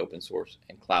across the open source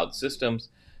and cloud systems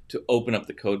to open up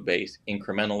the code base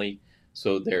incrementally,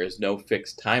 so there is no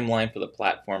fixed timeline for the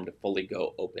platform to fully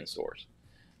go open source.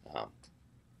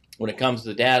 When it comes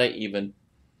to data, even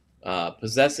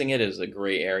possessing it is a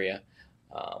gray area.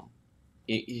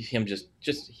 Him just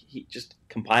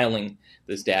compiling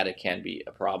this data can be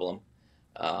a problem.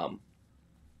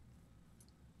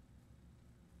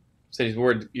 So he's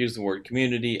used the word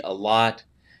community a lot.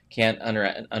 Can't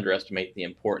underestimate the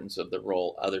importance of the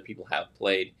role other people have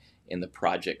played in the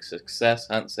project's success,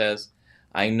 Hunt says.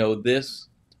 I know this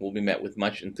will be met with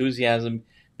much enthusiasm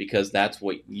because that's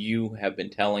what you have been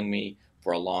telling me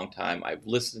for a long time. I've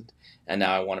listened, and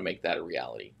now I want to make that a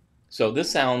reality. So this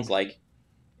sounds like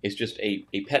it's just a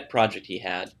pet project he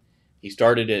had. He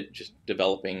started it just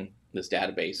developing this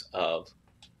database of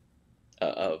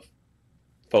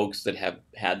folks that have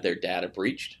had their data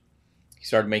breached. He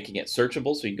started making it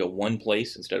searchable so you can go one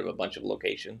place instead of a bunch of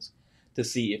locations to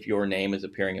see if your name is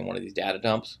appearing in one of these data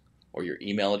dumps or your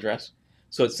email address.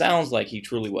 So it sounds like he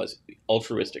truly was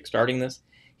altruistic starting this.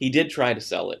 He did try to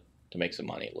sell it to make some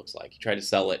money, it looks like. He tried to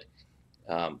sell it.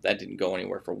 That didn't go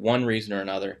anywhere for one reason or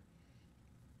another.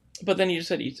 But then he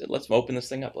said, let's open this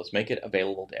thing up. Let's make it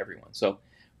available to everyone. So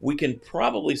we can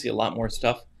probably see a lot more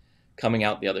stuff coming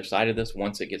out the other side of this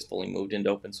once it gets fully moved into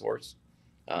open source.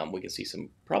 We can see some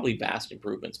probably vast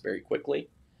improvements very quickly.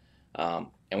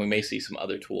 And we may see some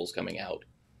other tools coming out.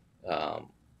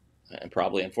 And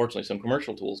probably, unfortunately, some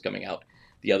commercial tools coming out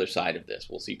the other side of this.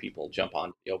 We'll see people jump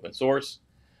on the open source.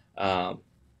 And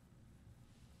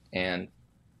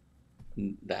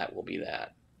that will be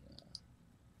that.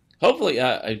 Hopefully,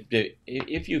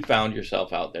 if you found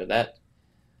yourself out there,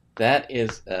 that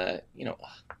is, there's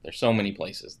so many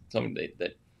places.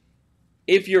 That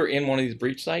if you're in one of these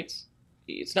breach sites,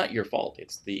 it's not your fault.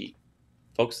 It's the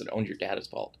folks that owned your data's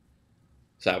fault.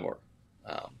 Cyborg.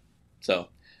 So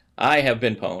I have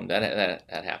been pwned.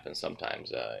 That happens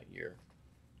sometimes. Your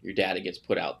data gets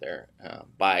put out there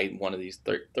by one of these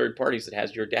third parties that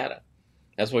has your data.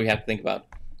 That's why we have to think about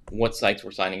what sites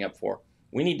we're signing up for.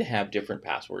 We need to have different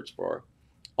passwords for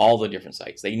all the different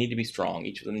sites. They need to be strong.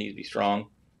 Each of them needs to be strong.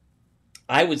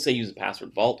 I would say use a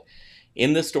password vault.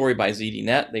 In this story by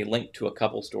ZDNet, they link to a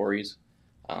couple stories.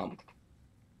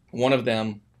 One of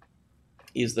them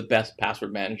is the best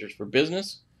password managers for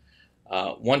business.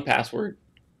 1Password,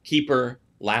 Keeper,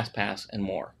 LastPass, and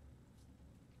more.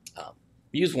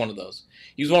 Use one of those.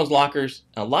 Use one of those lockers.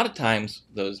 A lot of times,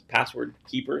 those password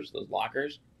keepers, those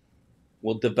lockers,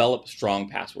 will develop strong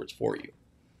passwords for you.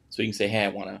 So you can say, hey, I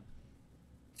want a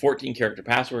 14-character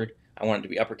password. I want it to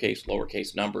be uppercase,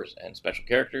 lowercase, numbers, and special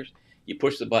characters. You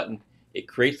push the button. It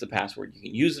creates the password. You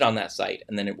can use it on that site,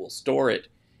 and then it will store it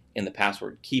in the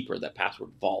password keeper, that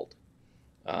password vault,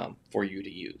 for you to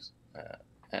use.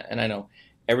 And I know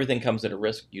everything comes at a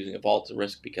risk. Using a vault is a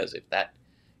risk because if that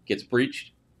gets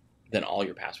breached, then all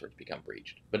your passwords become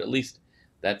breached. But at least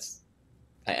I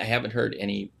haven't heard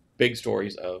any big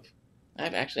stories of, I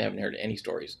actually haven't heard any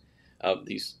stories of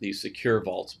these secure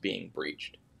vaults being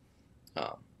breached,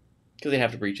 because they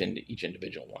have to breach into each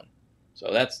individual one.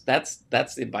 So that's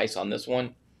the advice on this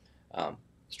one.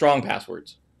 Strong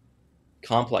passwords,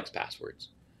 complex passwords,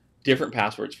 different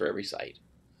passwords for every site,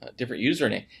 different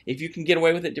username. If you can get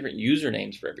away with it, different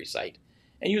usernames for every site,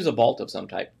 and use a vault of some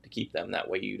type to keep them. That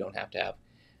way you don't have to have,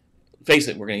 face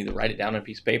it, we're going to either write it down on a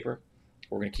piece of paper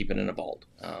or we're going to keep it in a vault,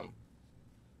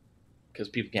 because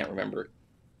people can't remember.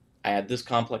 I had this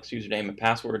complex username and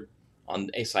password on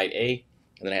a site A,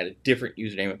 and then I had a different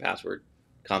username and password,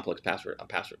 complex password on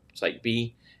password site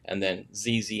B, and then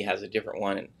ZZ has a different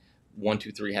one, and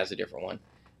 123 has a different one.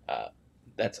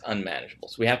 That's unmanageable.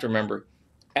 So we have to remember,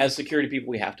 as security people,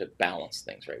 we have to balance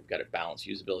things, right? We've got to balance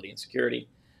usability and security.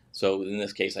 So in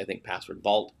this case, I think Password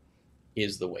Vault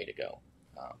is the way to go.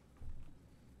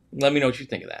 Let me know what you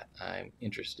think of that. I'm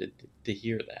interested to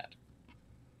hear that.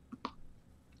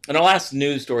 And our last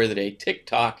news story of the day,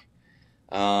 TikTok.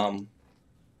 So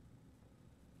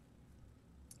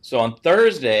on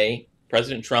Thursday,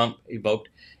 President Trump evoked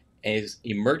his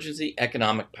emergency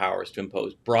economic powers to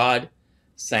impose broad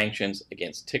sanctions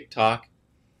against TikTok,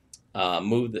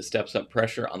 move that steps up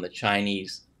pressure on the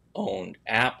Chinese-owned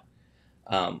app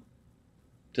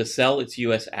to sell its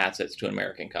U.S. assets to an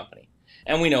American company.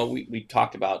 And we know, we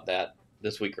talked about that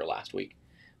this week or last week.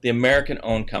 The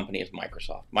American-owned company is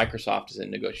Microsoft. Microsoft is in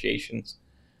negotiations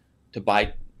to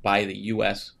buy the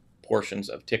U.S. portions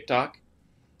of TikTok.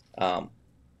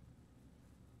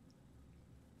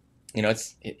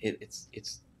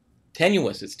 It's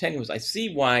tenuous. It's tenuous. I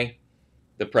see why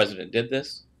the president did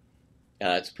this.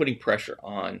 It's putting pressure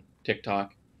on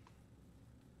TikTok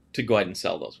to go ahead and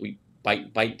sell those.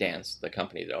 ByteDance, the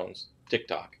company that owns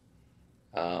TikTok,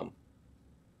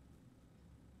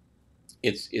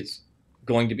 it's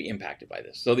going to be impacted by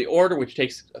this. So the order, which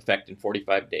takes effect in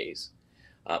 45 days,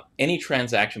 any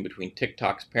transaction between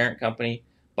TikTok's parent company,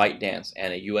 ByteDance,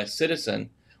 and a U.S. citizen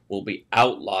will be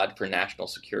outlawed for national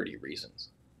security reasons.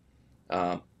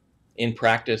 In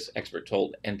practice, expert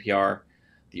told NPR,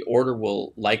 the order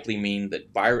will likely mean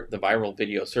that the viral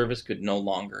video service could no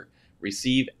longer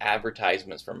receive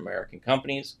advertisements from American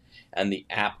companies, and the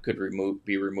app could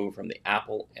be removed from the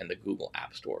Apple and the Google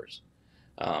app stores.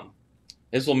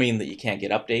 This will mean that you can't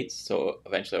get updates, so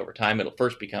eventually over time it'll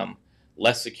first become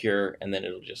less secure, and then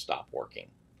it'll just stop working.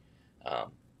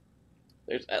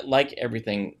 There's, like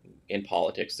everything in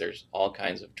politics, there's all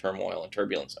kinds of turmoil and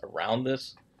turbulence around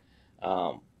this.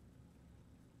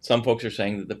 Some folks are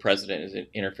saying that the president is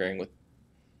interfering with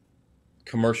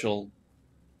commercial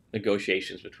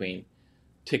negotiations between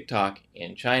TikTok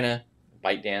in China,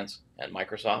 ByteDance, and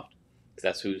Microsoft, because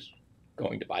that's who's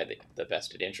going to buy the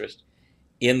vested interest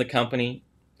in the company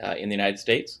in the United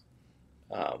States.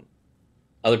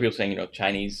 Other people saying,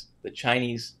 the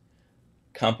Chinese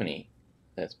company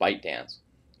that's ByteDance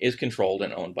is controlled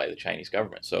and owned by the Chinese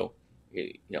government. So,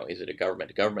 is it a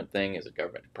government-to-government thing? Is it a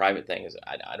government-to-private thing?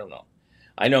 I don't know.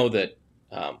 I know that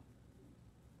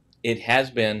it has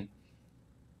been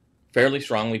fairly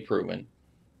strongly proven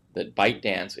that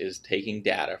ByteDance is taking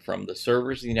data from the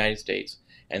servers in the United States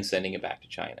and sending it back to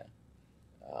China.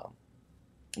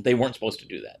 They weren't supposed to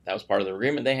do that. That was part of the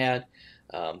agreement they had.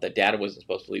 That data wasn't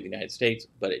supposed to leave the United States,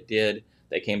 but it did.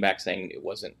 They came back saying it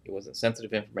wasn't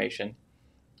sensitive information.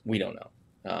 We don't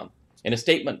know. In a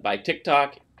statement by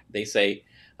TikTok, they say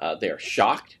they are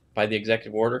shocked by the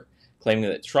executive order, claiming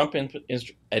that Trump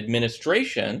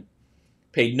administration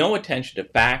paid no attention to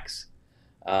facts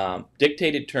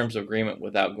dictated terms of agreement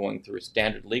without going through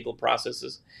standard legal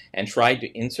processes, and tried to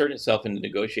insert itself into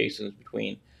negotiations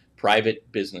between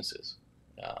private businesses.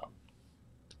 Um,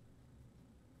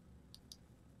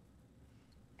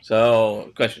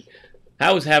 so, question: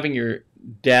 how is having your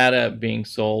data being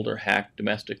sold or hacked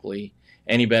domestically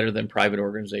any better than private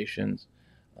organizations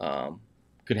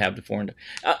could have to foreign?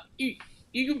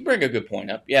 You bring a good point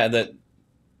up. Yeah, that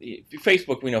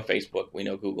Facebook, we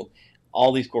know Google.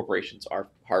 All these corporations are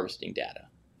harvesting data.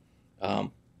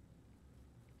 Um,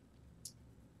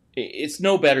 it's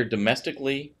no better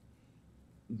domestically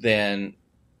than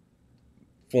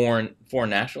foreign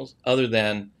nationals, other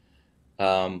than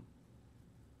um,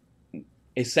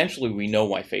 essentially we know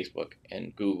why Facebook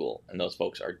and Google and those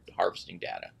folks are harvesting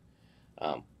data.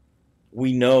 Um,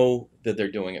 we know that they're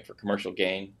doing it for commercial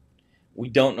gain. We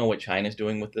don't know what China's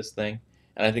doing with this thing,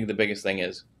 and I think the biggest thing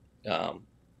is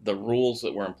the rules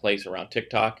that were in place around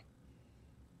TikTok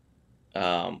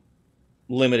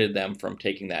limited them from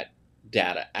taking that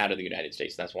data out of the United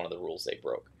States. That's one of the rules they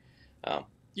broke.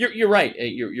 You're right.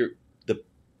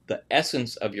 The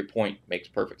essence of your point makes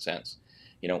perfect sense.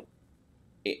 You know,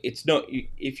 it's no,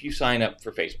 if you sign up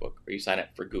for Facebook or you sign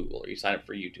up for Google or you sign up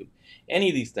for YouTube, any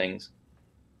of these things,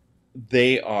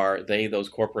 those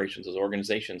corporations, those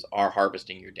organizations are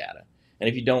harvesting your data. And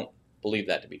if you don't believe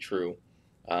that to be true,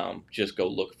 just go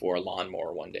look for a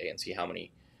lawnmower one day and see how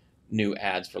many new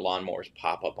ads for lawnmowers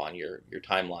pop up on your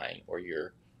timeline or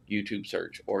your YouTube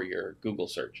search or your Google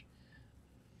search.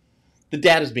 The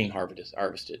data is being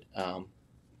harvested.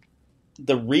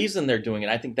 The reason they're doing it,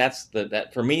 I think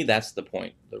that for me, that's the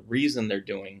point. The reason they're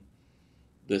doing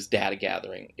this data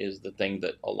gathering is the thing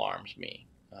that alarms me.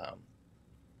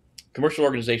 Commercial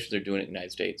organizations are doing it in the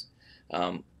United States.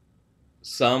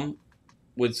 Some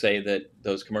would say that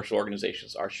those commercial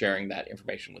organizations are sharing that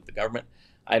information with the government.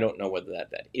 I don't know whether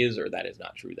that is or that is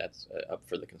not true. That's up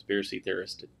for the conspiracy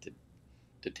theorists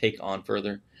to take on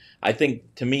further. I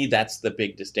think, to me, that's the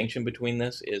big distinction between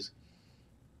this is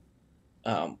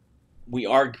we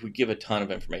give a ton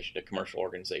of information to commercial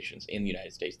organizations in the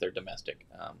United States. They're domestic.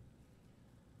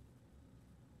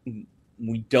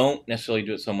 We don't necessarily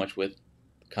do it so much with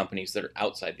companies that are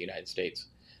outside the United States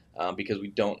because we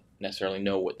don't necessarily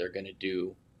know what they're going to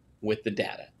do with the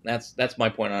data. That's my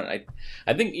point on it.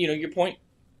 I think your point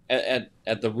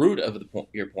at the root of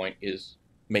your point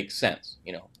makes sense.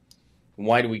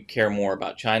 Why do we care more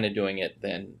about China doing it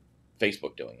than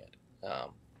Facebook doing it?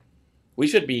 We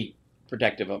should be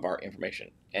protective of our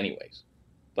information anyways,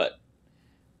 but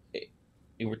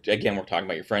again, we're talking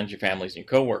about your friends, your families, and your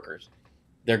coworkers.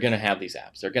 They're going to have these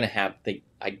apps. They're going to have.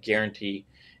 I guarantee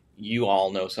you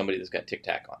all know somebody that's got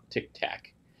TikTok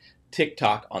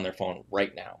on their phone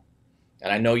right now,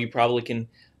 and I know you probably can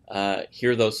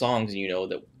hear those songs, and you know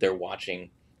that they're watching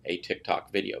a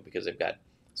TikTok video because they've got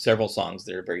several songs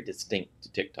that are very distinct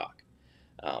to TikTok.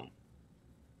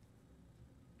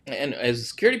 And as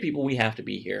security people, we have to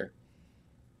be here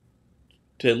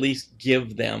to at least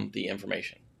give them the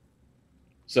information.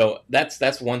 So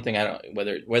that's one thing. I don't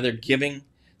whether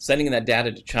sending that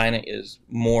data to China is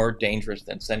more dangerous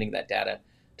than sending that data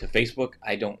to Facebook.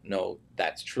 I don't know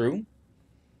that's true.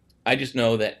 I just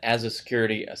know that as a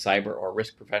security, a cyber, or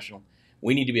risk professional,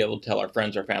 we need to be able to tell our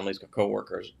friends, our families, our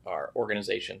coworkers, our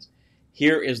organizations,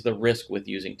 here is the risk with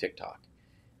using TikTok.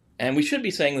 And we should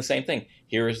be saying the same thing.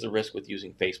 Here is the risk with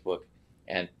using Facebook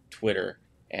and Twitter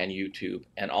and YouTube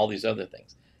and all these other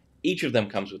things. Each of them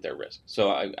comes with their risk. So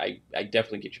I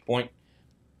definitely get your point.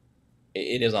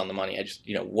 It is on the money. I just,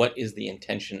 what is the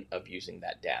intention of using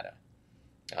that data?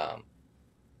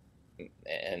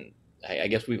 And I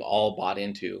guess we've all bought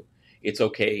into it's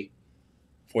okay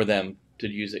for them to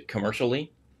use it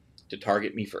commercially, to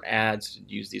target me for ads, to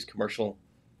use this commercial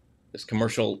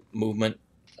movement,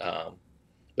 but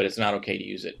it's not okay to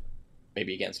use it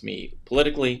maybe against me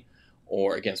politically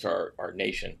or against our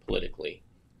nation politically,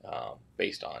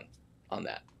 based on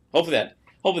that.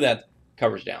 Hopefully that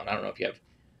covers down. I don't know if you have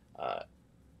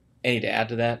any to add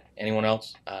to that. Anyone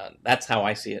else? That's how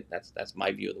I see it. That's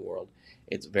my view of the world.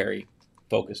 It's very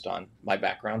focused on my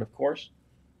background, of course,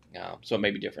 so it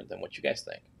may be different than what you guys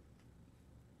think.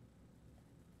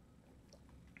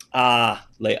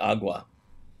 Le Agua.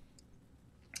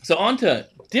 So on to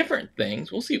different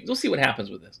things. We'll see what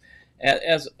happens with this.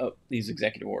 As these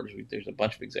executive orders, there's a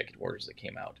bunch of executive orders that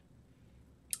came out,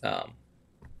 and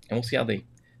we'll see how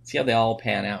they all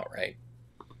pan out, right?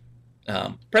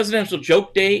 Presidential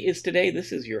Joke Day is today.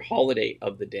 This is your holiday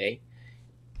of the day.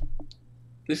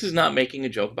 This is not making a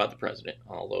joke about the president,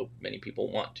 although many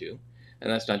people want to, and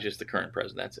that's not just the current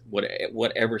president. That's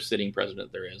whatever sitting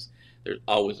president there is. There's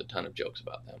always a ton of jokes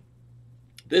about them.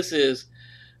 This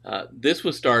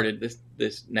was started.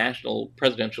 This National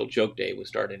Presidential Joke Day was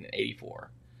started in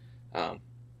 '84,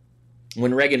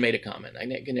 when Reagan made a comment. I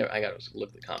got to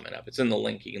look the comment up. It's in the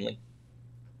link. You can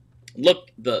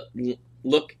look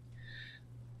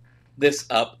this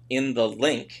up in the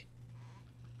link.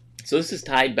 So this is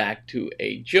tied back to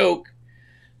a joke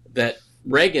that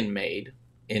Reagan made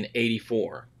in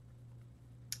 '84.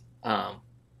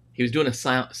 He was doing a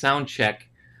sound check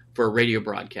for a radio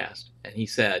broadcast, and he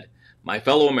said, "My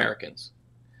fellow Americans,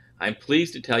 I'm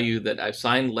pleased to tell you that I've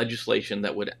signed legislation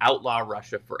that would outlaw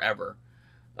Russia forever.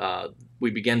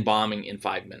 We began bombing in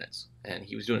 5 minutes." And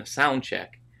he was doing a sound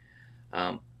check.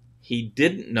 He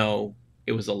didn't know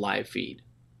it was a live feed,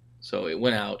 so it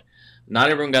went out. Not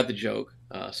everyone got the joke.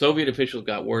 Soviet officials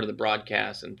got word of the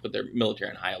broadcast and put their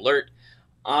military on high alert.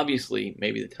 Obviously,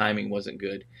 maybe the timing wasn't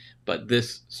good, but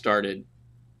this started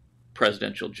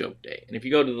Presidential Joke Day. And if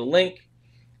you go to the link,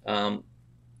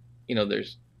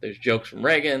 there's jokes from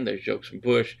Reagan, there's jokes from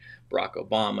Bush, Barack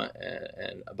Obama,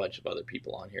 and a bunch of other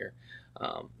people on here.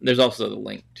 There's also the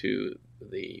link to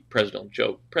the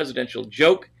Presidential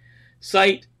Joke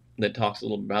site that talks a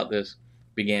little bit about this.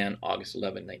 Began August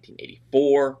 11,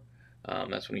 1984.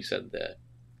 That's when he said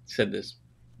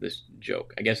this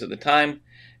joke. I guess at the time,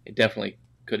 it definitely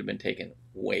could have been taken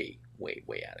way, way,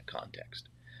 way out of context.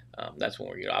 That's when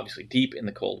we're obviously deep in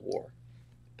the Cold War.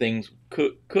 Things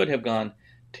could have gone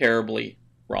terribly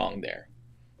wrong there.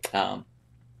 So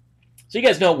you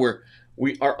guys know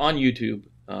we are on YouTube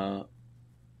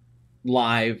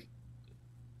live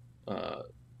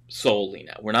solely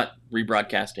now. We're not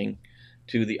rebroadcasting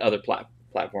to the other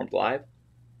platforms live.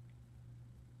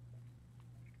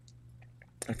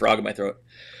 A frog in my throat.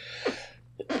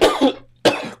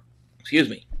 Excuse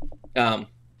me.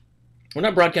 We're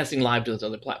not broadcasting live to those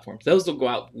other platforms. Those will go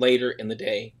out later in the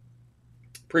day,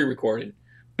 pre-recorded.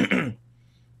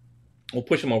 We'll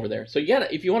push them over there. So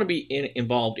if you want to be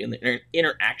involved in the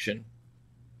interaction,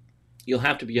 you'll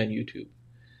have to be on YouTube.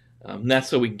 That's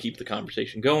so we can keep the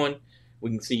conversation going. We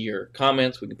can see your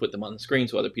comments. We can put them on the screen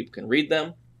so other people can read them,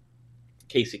 in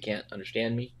case you can't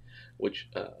understand me, which,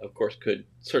 of course, could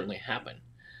certainly happen.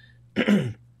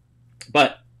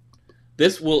 But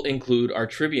this will include our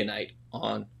trivia night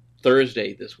on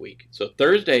Thursday this week. So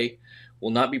Thursday will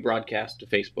not be broadcast to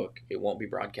Facebook. It won't be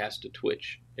broadcast to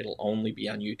Twitch. It'll only be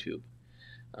on YouTube.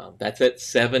 That's at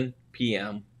 7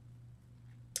 p.m.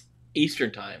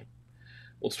 Eastern Time.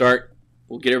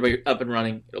 We'll get everybody up and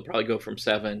running. It'll probably go from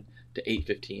 7 to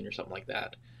 8:15 or something like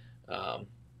that.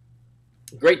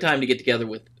 Great time to get together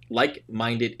with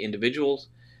like-minded individuals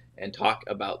and talk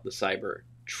about the cyber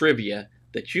trivia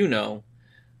that you know.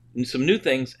 And some new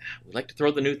things. We like to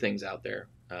throw the new things out there.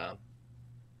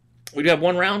 We do have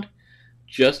one round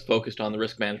just focused on the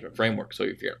risk management framework. So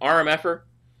if you're an RMFer,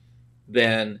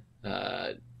 then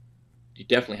you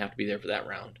definitely have to be there for that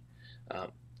round.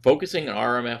 Focusing on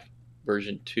RMF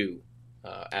version 2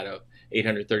 out of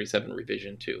 837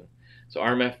 revision 2. So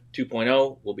RMF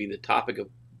 2.0 will be the topic of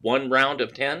one round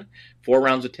of 10, 4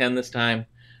 rounds of 10 this time.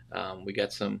 We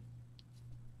got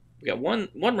one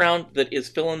round that is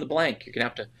fill in the blank. You're going to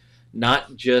have to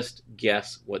not just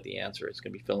guess what the answer is. It's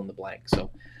going to be fill in the blank. So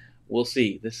we'll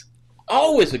see. This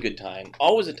always a good time.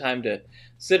 Always a time to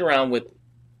sit around with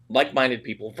like-minded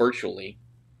people virtually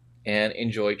and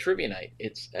enjoy trivia night.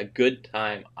 It's a good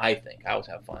time, I think. I always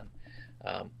have fun.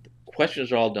 The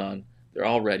questions are all done. They're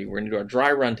all ready. We're going to do our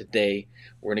dry run today.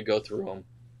 We're going to go through them.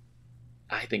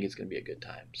 I think it's going to be a good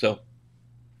time. So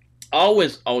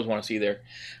always want to see you there.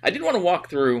 I did want to walk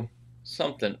through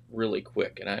something really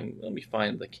quick, and let me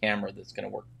find the camera that's going to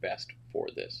work best for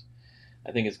this.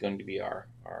 I think it's going to be our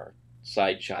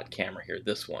side shot camera here,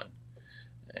 this one.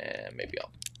 And maybe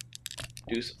I'll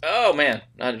do oh man,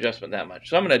 not adjustment that much.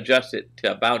 So I'm going to adjust it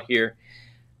to about here.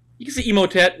 You can see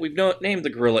Emotet. We've named the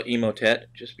gorilla Emotet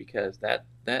just because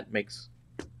that makes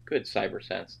good cyber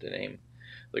sense to name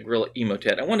the gorilla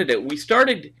Emotet. We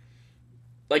started,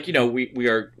 we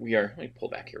are, let me pull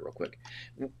back here real quick.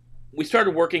 We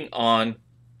started working on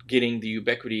getting the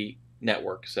Ubiquiti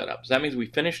network set up. So that means we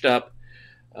finished up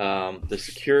the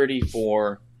security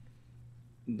for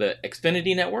the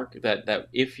Xfinity network, that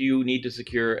if you need to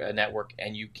secure a network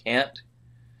and you can't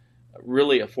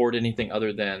really afford anything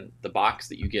other than the box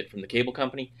that you get from the cable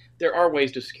company, there are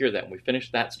ways to secure that. And we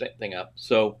finished that thing up.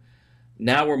 So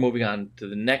now we're moving on to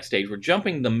the next stage. We're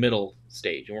jumping the middle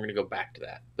stage, and we're going to go back to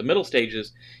that. The middle stage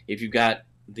is if you've got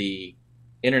the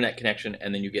internet connection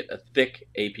and then you get a thick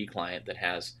AP client that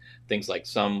has things like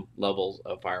some levels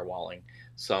of firewalling,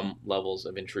 some levels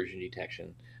of intrusion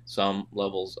detection, some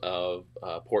levels of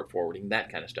port forwarding, that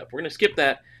kind of stuff. We're going to skip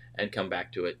that and come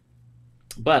back to it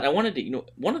But I wanted to,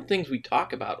 one of the things we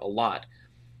talk about a lot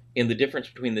in the difference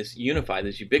between this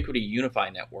Ubiquiti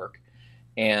UniFi network,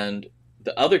 and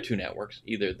the other two networks,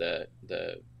 either the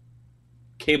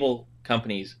cable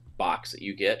company's box that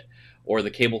you get or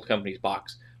the cable company's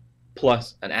box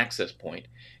plus an access point,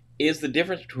 is the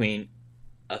difference between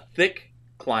a thick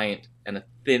client and a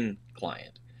thin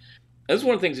client. This is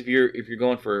one of the things if you're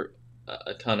going for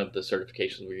a ton of the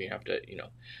certifications where you have to,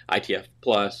 ITF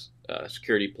plus,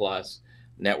 Security plus,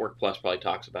 Network Plus probably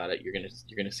talks about it. You're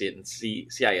gonna see it in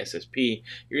CISSP.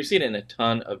 You're gonna see it in a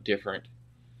ton of different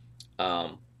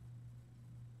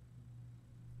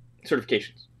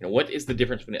certifications. What is the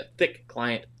difference between a thick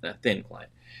client and a thin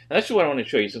client? And that's what I want to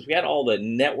show you. Since we had all the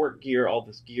network gear, all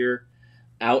this gear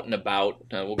out and about,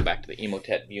 we'll go back to the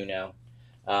Emotet view now.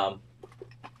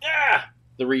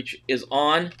 The reach is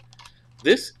on.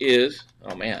 This is,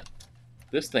 oh man,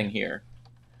 this thing here.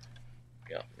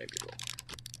 Yeah, maybe we'll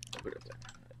put it up there.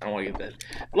 I don't want to get that.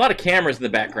 A lot of cameras in the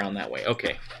background that way.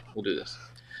 Okay, we'll do this.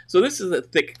 So this is a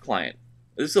thick client.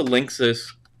 This is a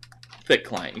Linksys thick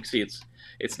client. You can see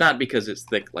it's not because it's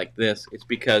thick like this. It's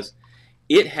because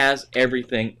it has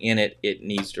everything in it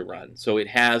needs to run. So it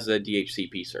has a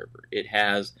DHCP server. It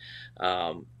has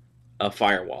a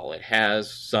firewall. It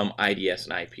has some IDS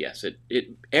and IPS.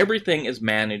 Everything is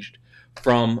managed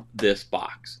from this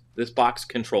box. This box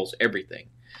controls everything.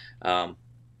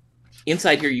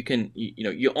 Inside here,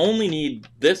 you only need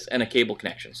this and a cable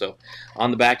connection. So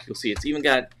on the back, you'll see it's even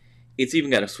got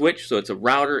a switch. So it's a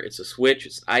router, it's a switch,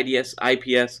 it's IDS,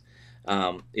 IPS.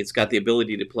 It's got the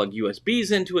ability to plug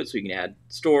USBs into it, so you can add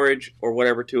storage or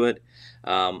whatever to it.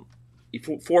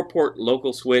 4-port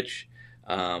local switch,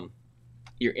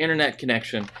 your internet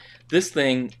connection. This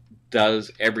thing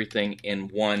does everything in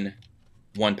one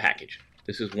package.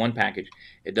 This is one package.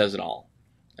 It does it all.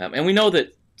 And we know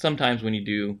that sometimes when you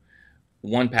do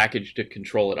one package to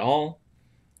control it all,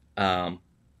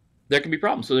 there can be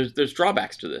problems. So there's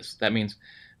drawbacks to this. That means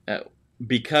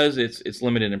because it's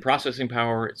limited in processing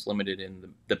power, it's limited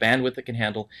in the bandwidth it can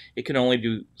handle, it can only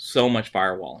do so much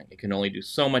firewalling. It can only do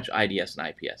so much IDS and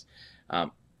IPS.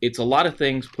 It's a lot of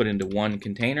things put into one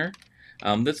container.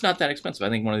 That's not that expensive. I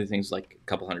think one of the things like a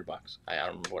couple $100. I don't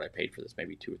remember what I paid for this,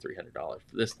 maybe $200 or $300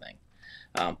 for this thing.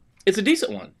 It's a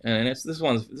decent one, and this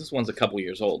one's a couple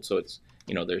years old, so it's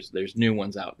there's new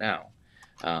ones out now.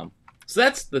 So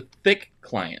that's the thick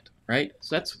client, right?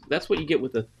 So that's what you get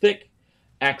with a thick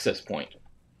access point.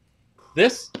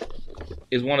 This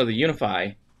is one of the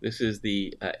UniFi. This is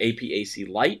the APAC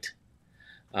Lite.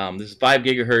 This is 5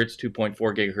 gigahertz, 2.4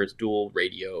 gigahertz dual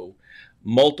radio,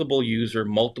 multiple user,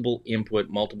 multiple input,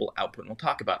 multiple output. And we'll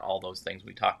talk about all those things.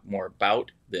 We talk more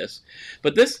about this.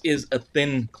 But this is a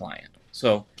thin client.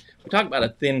 So we talk about a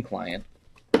thin client.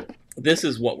 This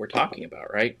is what we're talking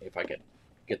about, right? If I could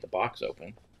get the box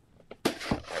open.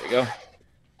 There we go.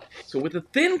 So with a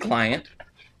thin client,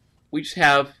 we just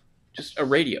have a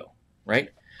radio, right?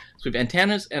 So we have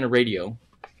antennas and a radio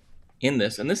in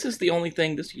this, and this is the only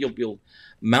thing. You'll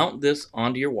mount this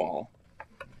onto your wall.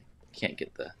 Can't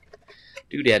get the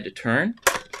doodad to turn,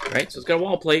 right? So it's got a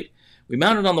wall plate. We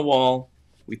mount it on the wall.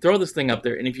 We throw this thing up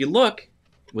there, and if you look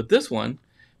with this one,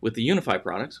 with the UniFi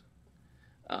products,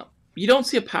 you don't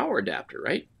see a power adapter,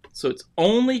 right? So it's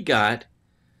only got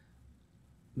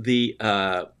the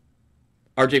RJ45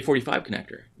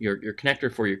 connector, your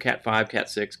connector for your Cat 5, Cat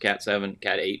 6, Cat 7,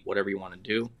 Cat 8, whatever you want to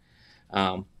do.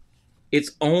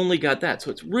 It's only got that.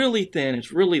 So it's really thin,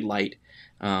 it's really light.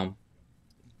 And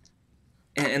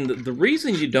the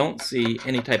reason you don't see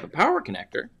any type of power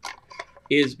connector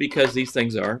is because these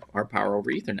things are power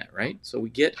over Ethernet, right? So we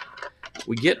get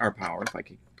our power. If I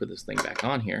could put this thing back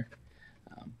on here.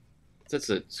 That's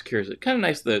a secure. It's kind of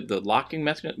nice. The locking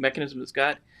mechanism it's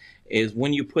got is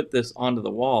when you put this onto the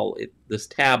wall, this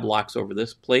tab locks over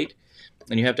this plate,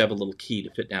 and you have to have a little key to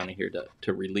fit down in here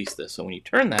to release this. So when you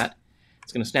turn that,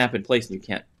 it's going to snap in place, and you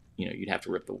can't, you'd have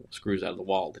to rip the screws out of the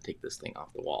wall to take this thing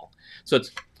off the wall. So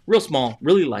it's real small,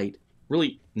 really light,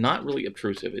 really not really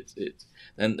obtrusive.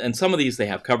 And some of these they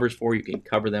have covers for. You can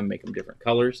cover them, make them different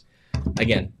colors.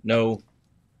 Again, no.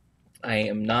 I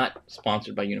am not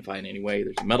sponsored by UniFi in any way.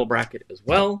 There's a metal bracket as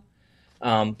well.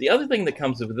 The other thing that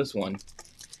comes with this one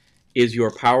is your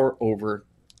power over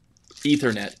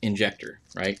Ethernet injector,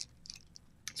 right?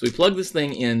 So we plug this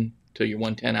thing in to your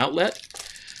 110 outlet.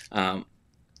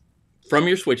 From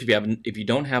your switch, if you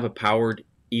don't have a powered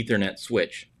Ethernet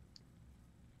switch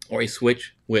or a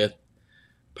switch with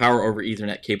power over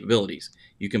Ethernet capabilities,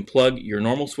 you can plug your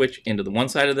normal switch into the one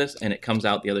side of this, and it comes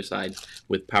out the other side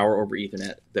with power over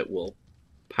Ethernet that will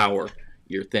power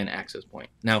your thin access point.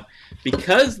 Now,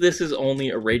 because this is only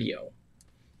a radio,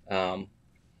 that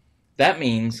that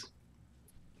means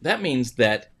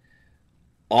that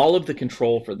all of the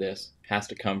control for this has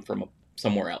to come from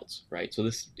somewhere else, right? So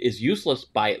this is useless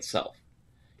by itself.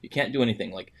 You can't do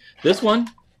anything like this one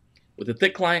with a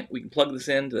thick client. We can plug this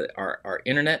into our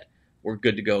internet. We're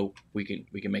good to go. We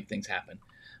can make things happen.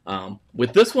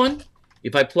 With this one,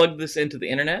 if I plug this into the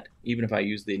internet, even if I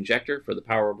use the injector for the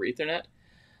power over Ethernet,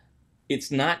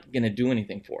 it's not going to do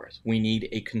anything for us. We need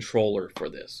a controller for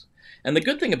this. And the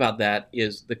good thing about that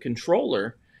is the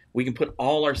controller, we can put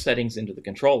all our settings into the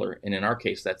controller. And in our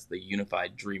case, that's the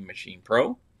Unified Dream Machine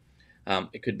Pro.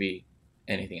 It could be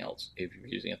anything else. If you're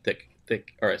using a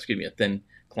a thin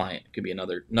client, it could be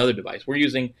another device. We're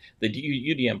using the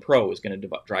UDM Pro is going to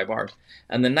drive ours.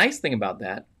 And the nice thing about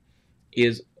that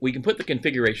is we can put the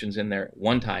configurations in there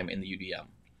one time in the UDM.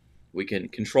 We can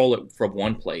control it from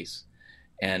one place,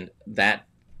 and that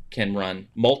can run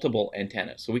multiple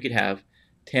antennas. So we could have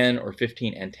 10 or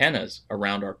 15 antennas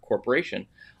around our corporation,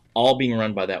 all being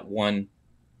run by that one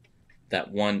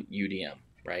UDM,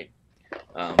 right?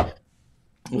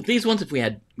 With these ones, if we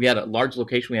had a large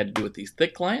location we had to do with these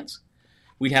thick clients,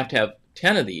 we'd have to have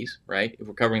 10 of these, right? If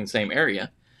we're covering the same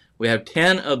area, we have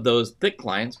 10 of those thick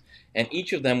clients, and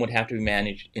each of them would have to be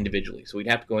managed individually. So we'd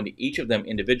have to go into each of them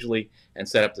individually and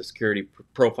set up the security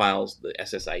profiles, the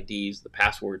SSIDs, the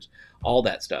passwords, all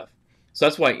that stuff. So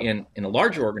that's why in a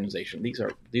larger organization, these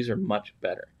are much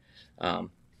better.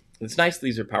 It's nice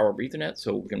these are power over Ethernet,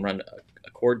 so we can run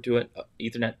a cord to it,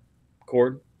 Ethernet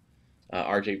cord,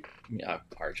 like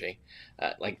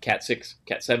Cat 6,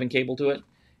 Cat 7 cable to it.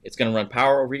 It's going to run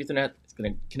power over Ethernet. It's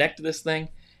going to connect to this thing,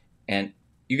 and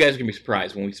you guys are going to be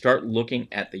surprised when we start looking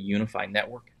at the unified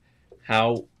network,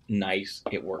 how nice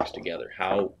it works together,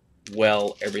 how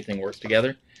well everything works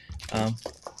together.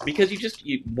 Because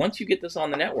once you get this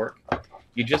on the network,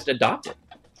 you just adopt it.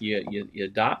 You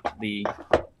adopt the,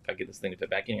 if I get this thing to fit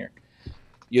back in here,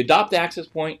 you adopt the access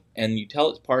point and you tell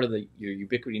it's part of your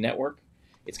Ubiquiti network.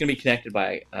 It's going to be connected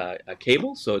by a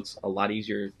cable, so it's a lot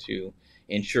easier to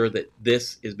ensure that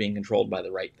this is being controlled by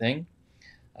the right thing.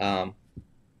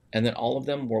 And then all of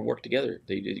them will work together.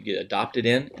 They get adopted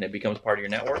in, and it becomes part of your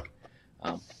network.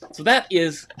 So that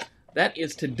is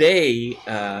today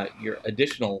your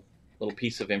additional little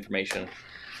piece of information.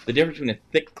 The difference between a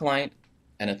thick client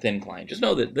and a thin client. Just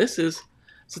know that it's a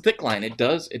thick client. It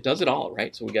does it all,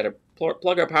 right? So we got to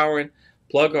plug our power in,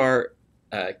 plug our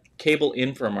cable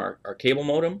in from our cable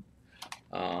modem,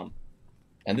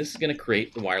 and this is going to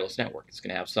create the wireless network. It's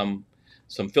going to have some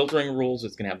filtering rules.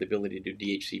 It's going to have the ability to do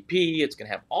DHCP. It's going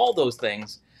to have all those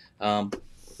things.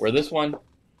 Where this one,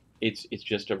 it's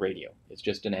just a radio. It's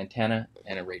just an antenna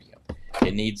and a radio.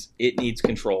 It needs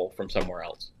control from somewhere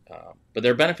else. But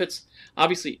there are benefits.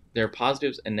 Obviously, there are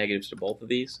positives and negatives to both of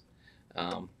these.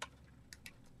 And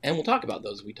we'll talk about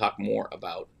those as we talk more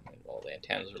about, well, the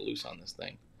antennas are loose on this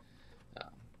thing.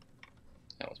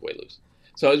 That one's way loose.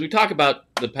 So as we talk about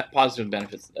the positive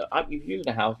benefits, if you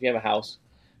have a house,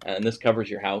 and this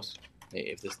covers your house,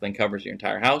 if this thing covers your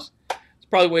entire house, it's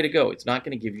probably the way to go. It's not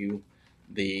going to give you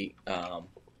the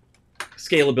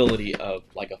scalability of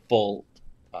like a full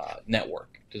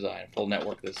network design, a full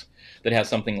network that has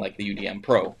something like the UDM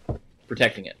Pro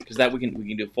protecting it, because that we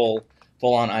can do full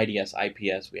on IDS,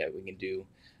 IPS. We can do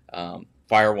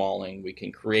firewalling. We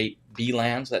can create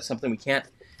VLANs. That's something we can't.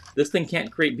 This thing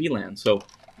can't create VLANs. So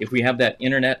if we have that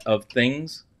Internet of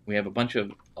Things, we have a bunch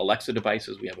of Alexa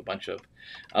devices. We have a bunch of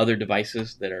other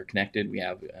devices that are connected. We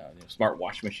have smart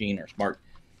washing machine, or smart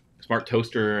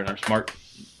toaster, and our smart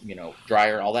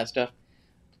dryer, all that stuff.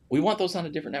 We want those on a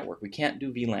different network. We can't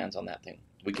do VLANs on that thing.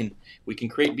 We can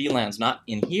create VLANs not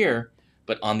in here,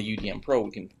 but on the UDM Pro.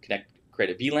 We can create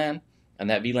a VLAN, and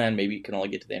that VLAN maybe can only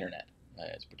get to the internet.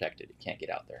 It's protected. It can't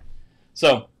get out there.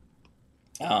 So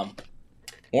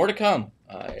more to come.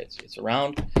 It's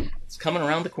coming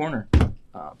around the corner.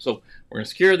 So we're going to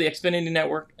secure the Xfinity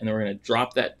network, and then we're going to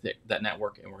drop that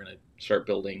network, and we're going to start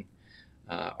building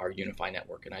our UniFi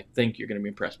network. And I think you're going to be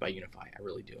impressed by UniFi. I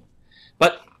really do.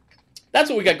 But that's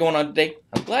what we got going on today.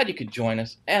 I'm glad you could join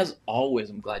us. As always,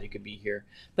 I'm glad you could be here.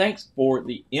 Thanks for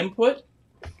the input.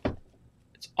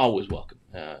 It's always welcome.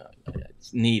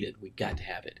 It's needed. We got to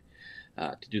have it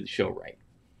to do the show right.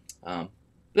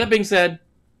 That being said,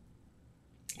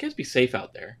 you guys be safe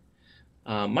out there.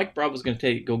 Mike Bravo's going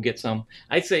to go get some.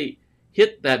 I'd say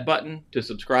hit that button to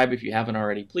subscribe if you haven't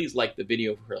already. Please like the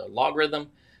video for a logarithm.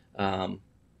 Comment.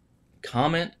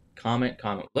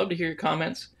 Love to hear your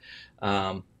comments.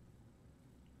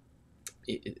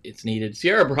 It's needed.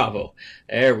 Sierra Bravo.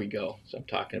 There we go. That's what I'm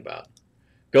talking about.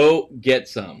 Go get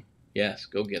some. Yes,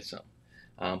 go get some.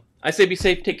 I say be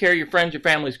safe. Take care of your friends, your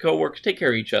families, co-workers. Take care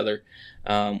of each other.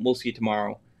 We'll see you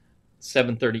tomorrow.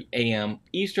 7:30 a.m.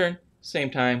 Eastern, same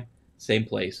time, same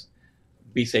place.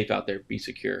 Be safe out there. Be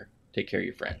secure. Take care of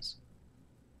your friends.